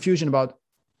some confusion about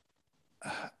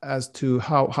as to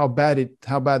how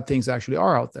bad things actually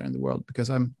are out there in the world. Because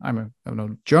I'm a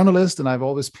journalist, and I've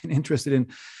always been interested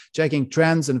in checking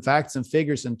trends and facts and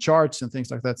figures and charts and things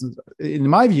like that. And in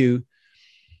my view,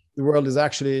 the world is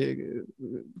actually,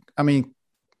 I mean,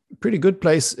 pretty good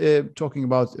place. Talking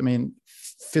about, I mean,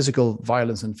 physical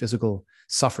violence and physical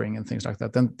suffering and things like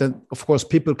that. Then of course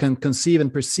people can conceive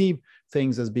and perceive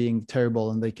things as being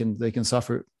terrible, and they can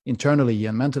suffer internally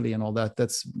and mentally and all that.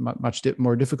 That's much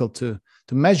more difficult to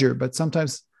measure. But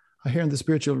sometimes I hear in the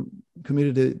spiritual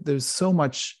community there's so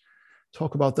much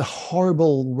talk about the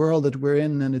horrible world that we're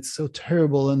in, and it's so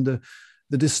terrible, and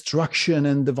the destruction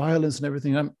and the violence and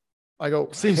everything. I go,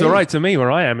 seems all right to me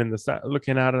where I am in the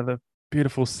looking out of the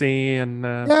beautiful sea, and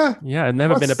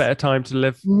never been a better time to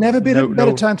live. Never been a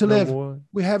better time to live.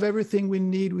 We have everything we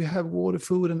need. We have water,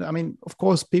 food, and I mean, of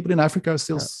course, people in Africa are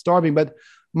still starving, but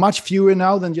much fewer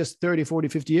now than just 30, 40,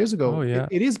 50 years ago. Oh, yeah.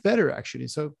 It is better, actually.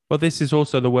 So, well, this is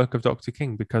also the work of Dr.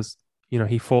 King, because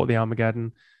he fought the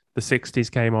Armageddon. The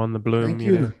 60s came on, the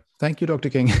bloom. Thank you, Dr.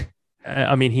 King.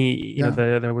 I mean,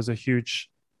 there was a huge.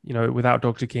 Without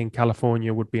Dr. King,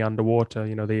 California would be underwater.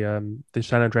 The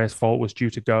San Andreas Fault was due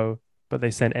to go, but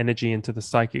they sent energy into the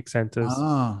psychic centers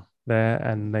there,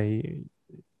 and they've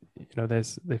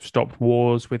stopped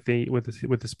wars with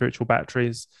the spiritual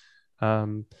batteries.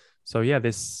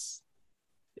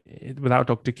 Without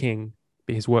Dr. King,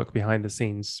 his work behind the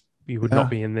scenes, you would not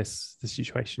be in the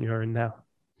situation you're in now.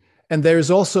 And there is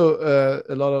also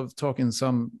a lot of talk in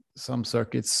some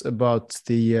circuits about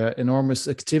the enormous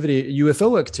activity,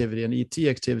 UFO activity and ET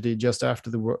activity just after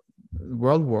the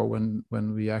World War,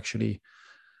 when we actually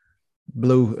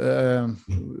blew, the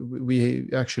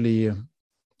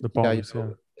bombs,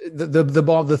 the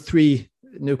bomb, the 3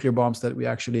 nuclear bombs that we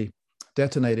actually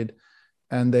detonated,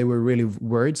 and they were really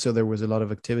worried. So there was a lot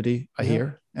of activity, I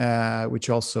hear, which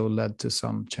also led to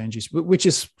some changes, which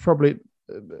is probably.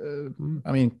 I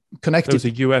mean, connected. There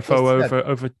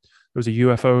was a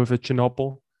UFO over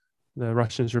Chernobyl. The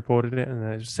Russians reported it, and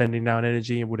they're sending down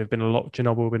energy. It would have been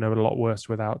Chernobyl would have been a lot worse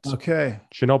without. Okay.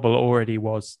 Chernobyl already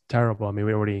was terrible. I mean,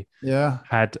 we already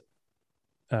had,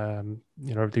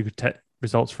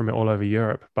 results from it all over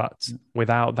Europe. But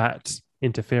without that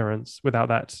interference, without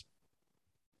that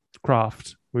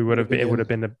craft, it would have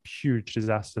been a huge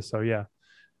disaster. So yeah,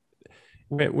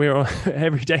 we're on,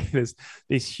 every day there's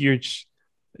these huge.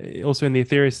 Also in the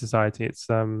Aetherius Society, it's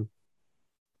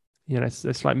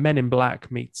it's like Men in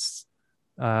Black meets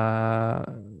Star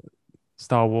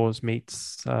Wars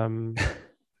meets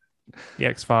The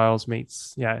X-Files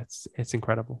meets, it's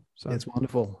incredible. So It's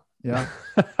wonderful. Yeah.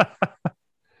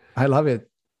 I love it.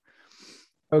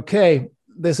 Okay.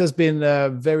 This has been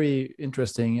very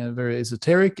interesting and very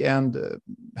esoteric and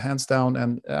hands down.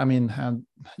 And I mean,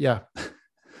 yeah.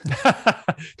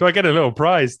 Do I get a little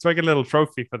prize? Do I get a little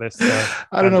trophy for this?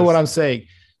 I don't know what I'm saying,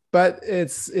 but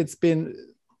it's been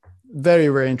very,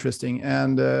 very interesting.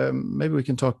 And maybe we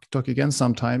can talk again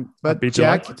sometime. But I'd be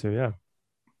Jack, delighted to, yeah.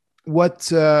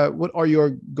 What are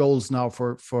your goals now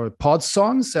for Pod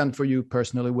Songs, and for you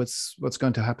personally? What's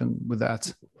going to happen with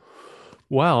that?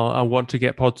 Well, I want to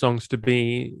get Pod Songs to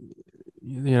be,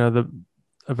 a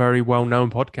very well-known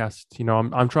podcast.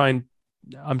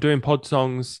 I'm doing Pod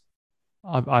Songs.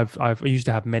 I used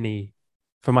to have many.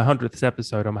 For my 100th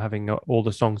episode, I'm having all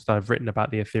the songs that I've written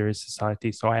about the Aetherius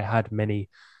Society. So I had many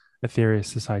Aetherius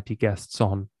Society guests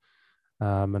on,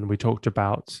 and we talked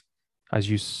about, as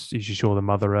you saw, the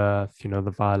Mother Earth,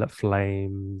 the Violet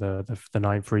Flame, the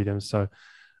Nine Freedoms. So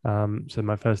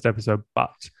my first episode,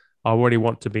 but I already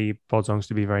want Pod Songs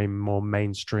to be very more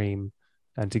mainstream,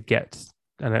 and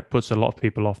it puts a lot of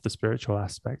people off the spiritual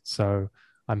aspect. So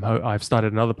I've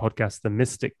started another podcast, the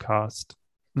Mystic Cast.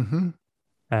 Mm-hmm.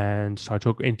 And so I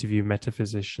interview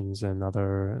metaphysicians and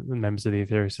other members of the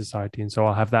Aetherius Society. And so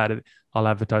I'll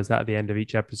advertise that at the end of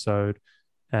each episode,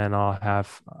 and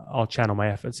I'll channel my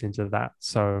efforts into that.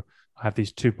 So I have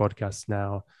these 2 podcasts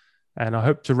now, and I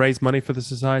hope to raise money for the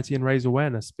society and raise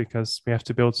awareness, because we have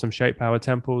to build some shape power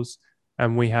temples,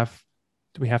 and we have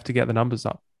to get the numbers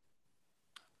up.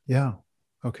 Yeah.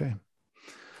 Okay.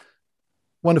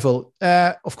 Wonderful.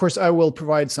 Of course, I will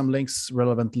provide some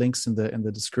relevant links in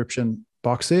the description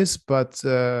boxes, but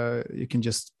you can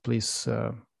just please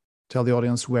tell the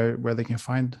audience where they can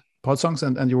find Pod Songs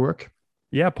and your work.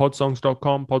 Yeah,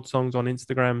 podsongs.com, Podsongs on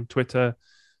Instagram, Twitter,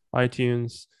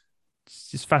 iTunes. It's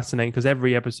just fascinating because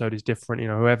every episode is different.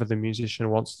 Whoever the musician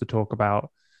wants to talk about,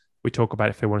 we talk about.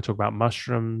 If they want to talk about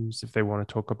mushrooms, if they want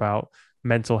to talk about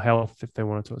mental health, if they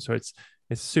want to talk. So it's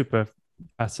super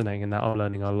fascinating, and that I'm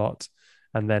learning a lot.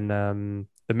 And then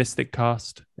the Mystic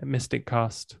Cast,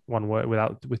 one word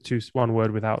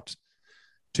without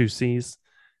 2 C's,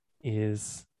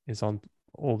 is on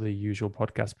all the usual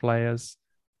podcast players.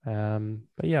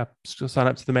 But yeah, still sign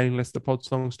up to the mailing list at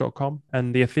podsongs.com.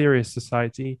 And the Aetherius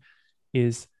Society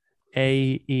is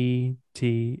AETHRIUS.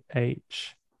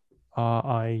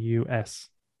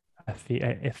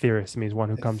 Aetherius means one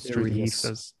who comes through the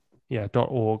ethers. Yeah,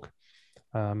 .org.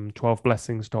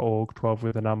 12blessings.org, 12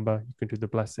 with a number. You can do the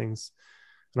blessings.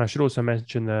 And I should also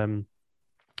mention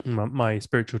my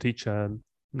spiritual teacher,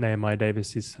 Nehemiah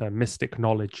Davis, is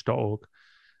mysticknowledge.org.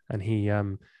 And he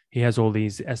has all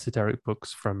these esoteric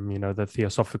books from, the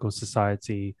Theosophical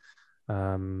Society,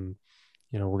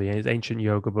 all the ancient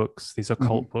yoga books, these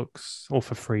occult books, all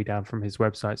for free down from his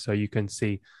website. So you can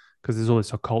see, because there's all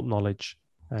this occult knowledge,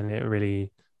 and it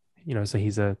really, so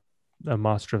he's a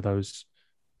master of those,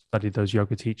 studied those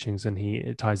yoga teachings, and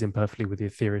it ties in perfectly with the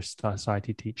Aetherius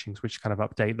Society teachings, which kind of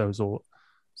update those all.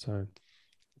 So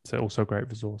it's also a great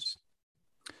resource.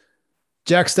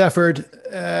 Jack Stafford,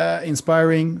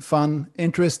 inspiring, fun,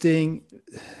 interesting.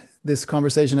 This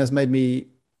conversation has made me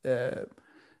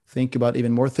think about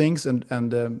even more things and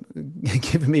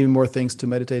given me even more things to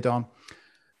meditate on.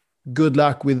 Good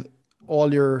luck with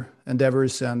all your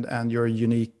endeavors and your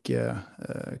unique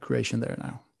creation there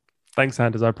now. Thanks,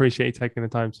 Anders. I appreciate you taking the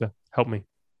time to help me.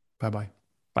 Bye-bye.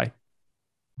 Bye.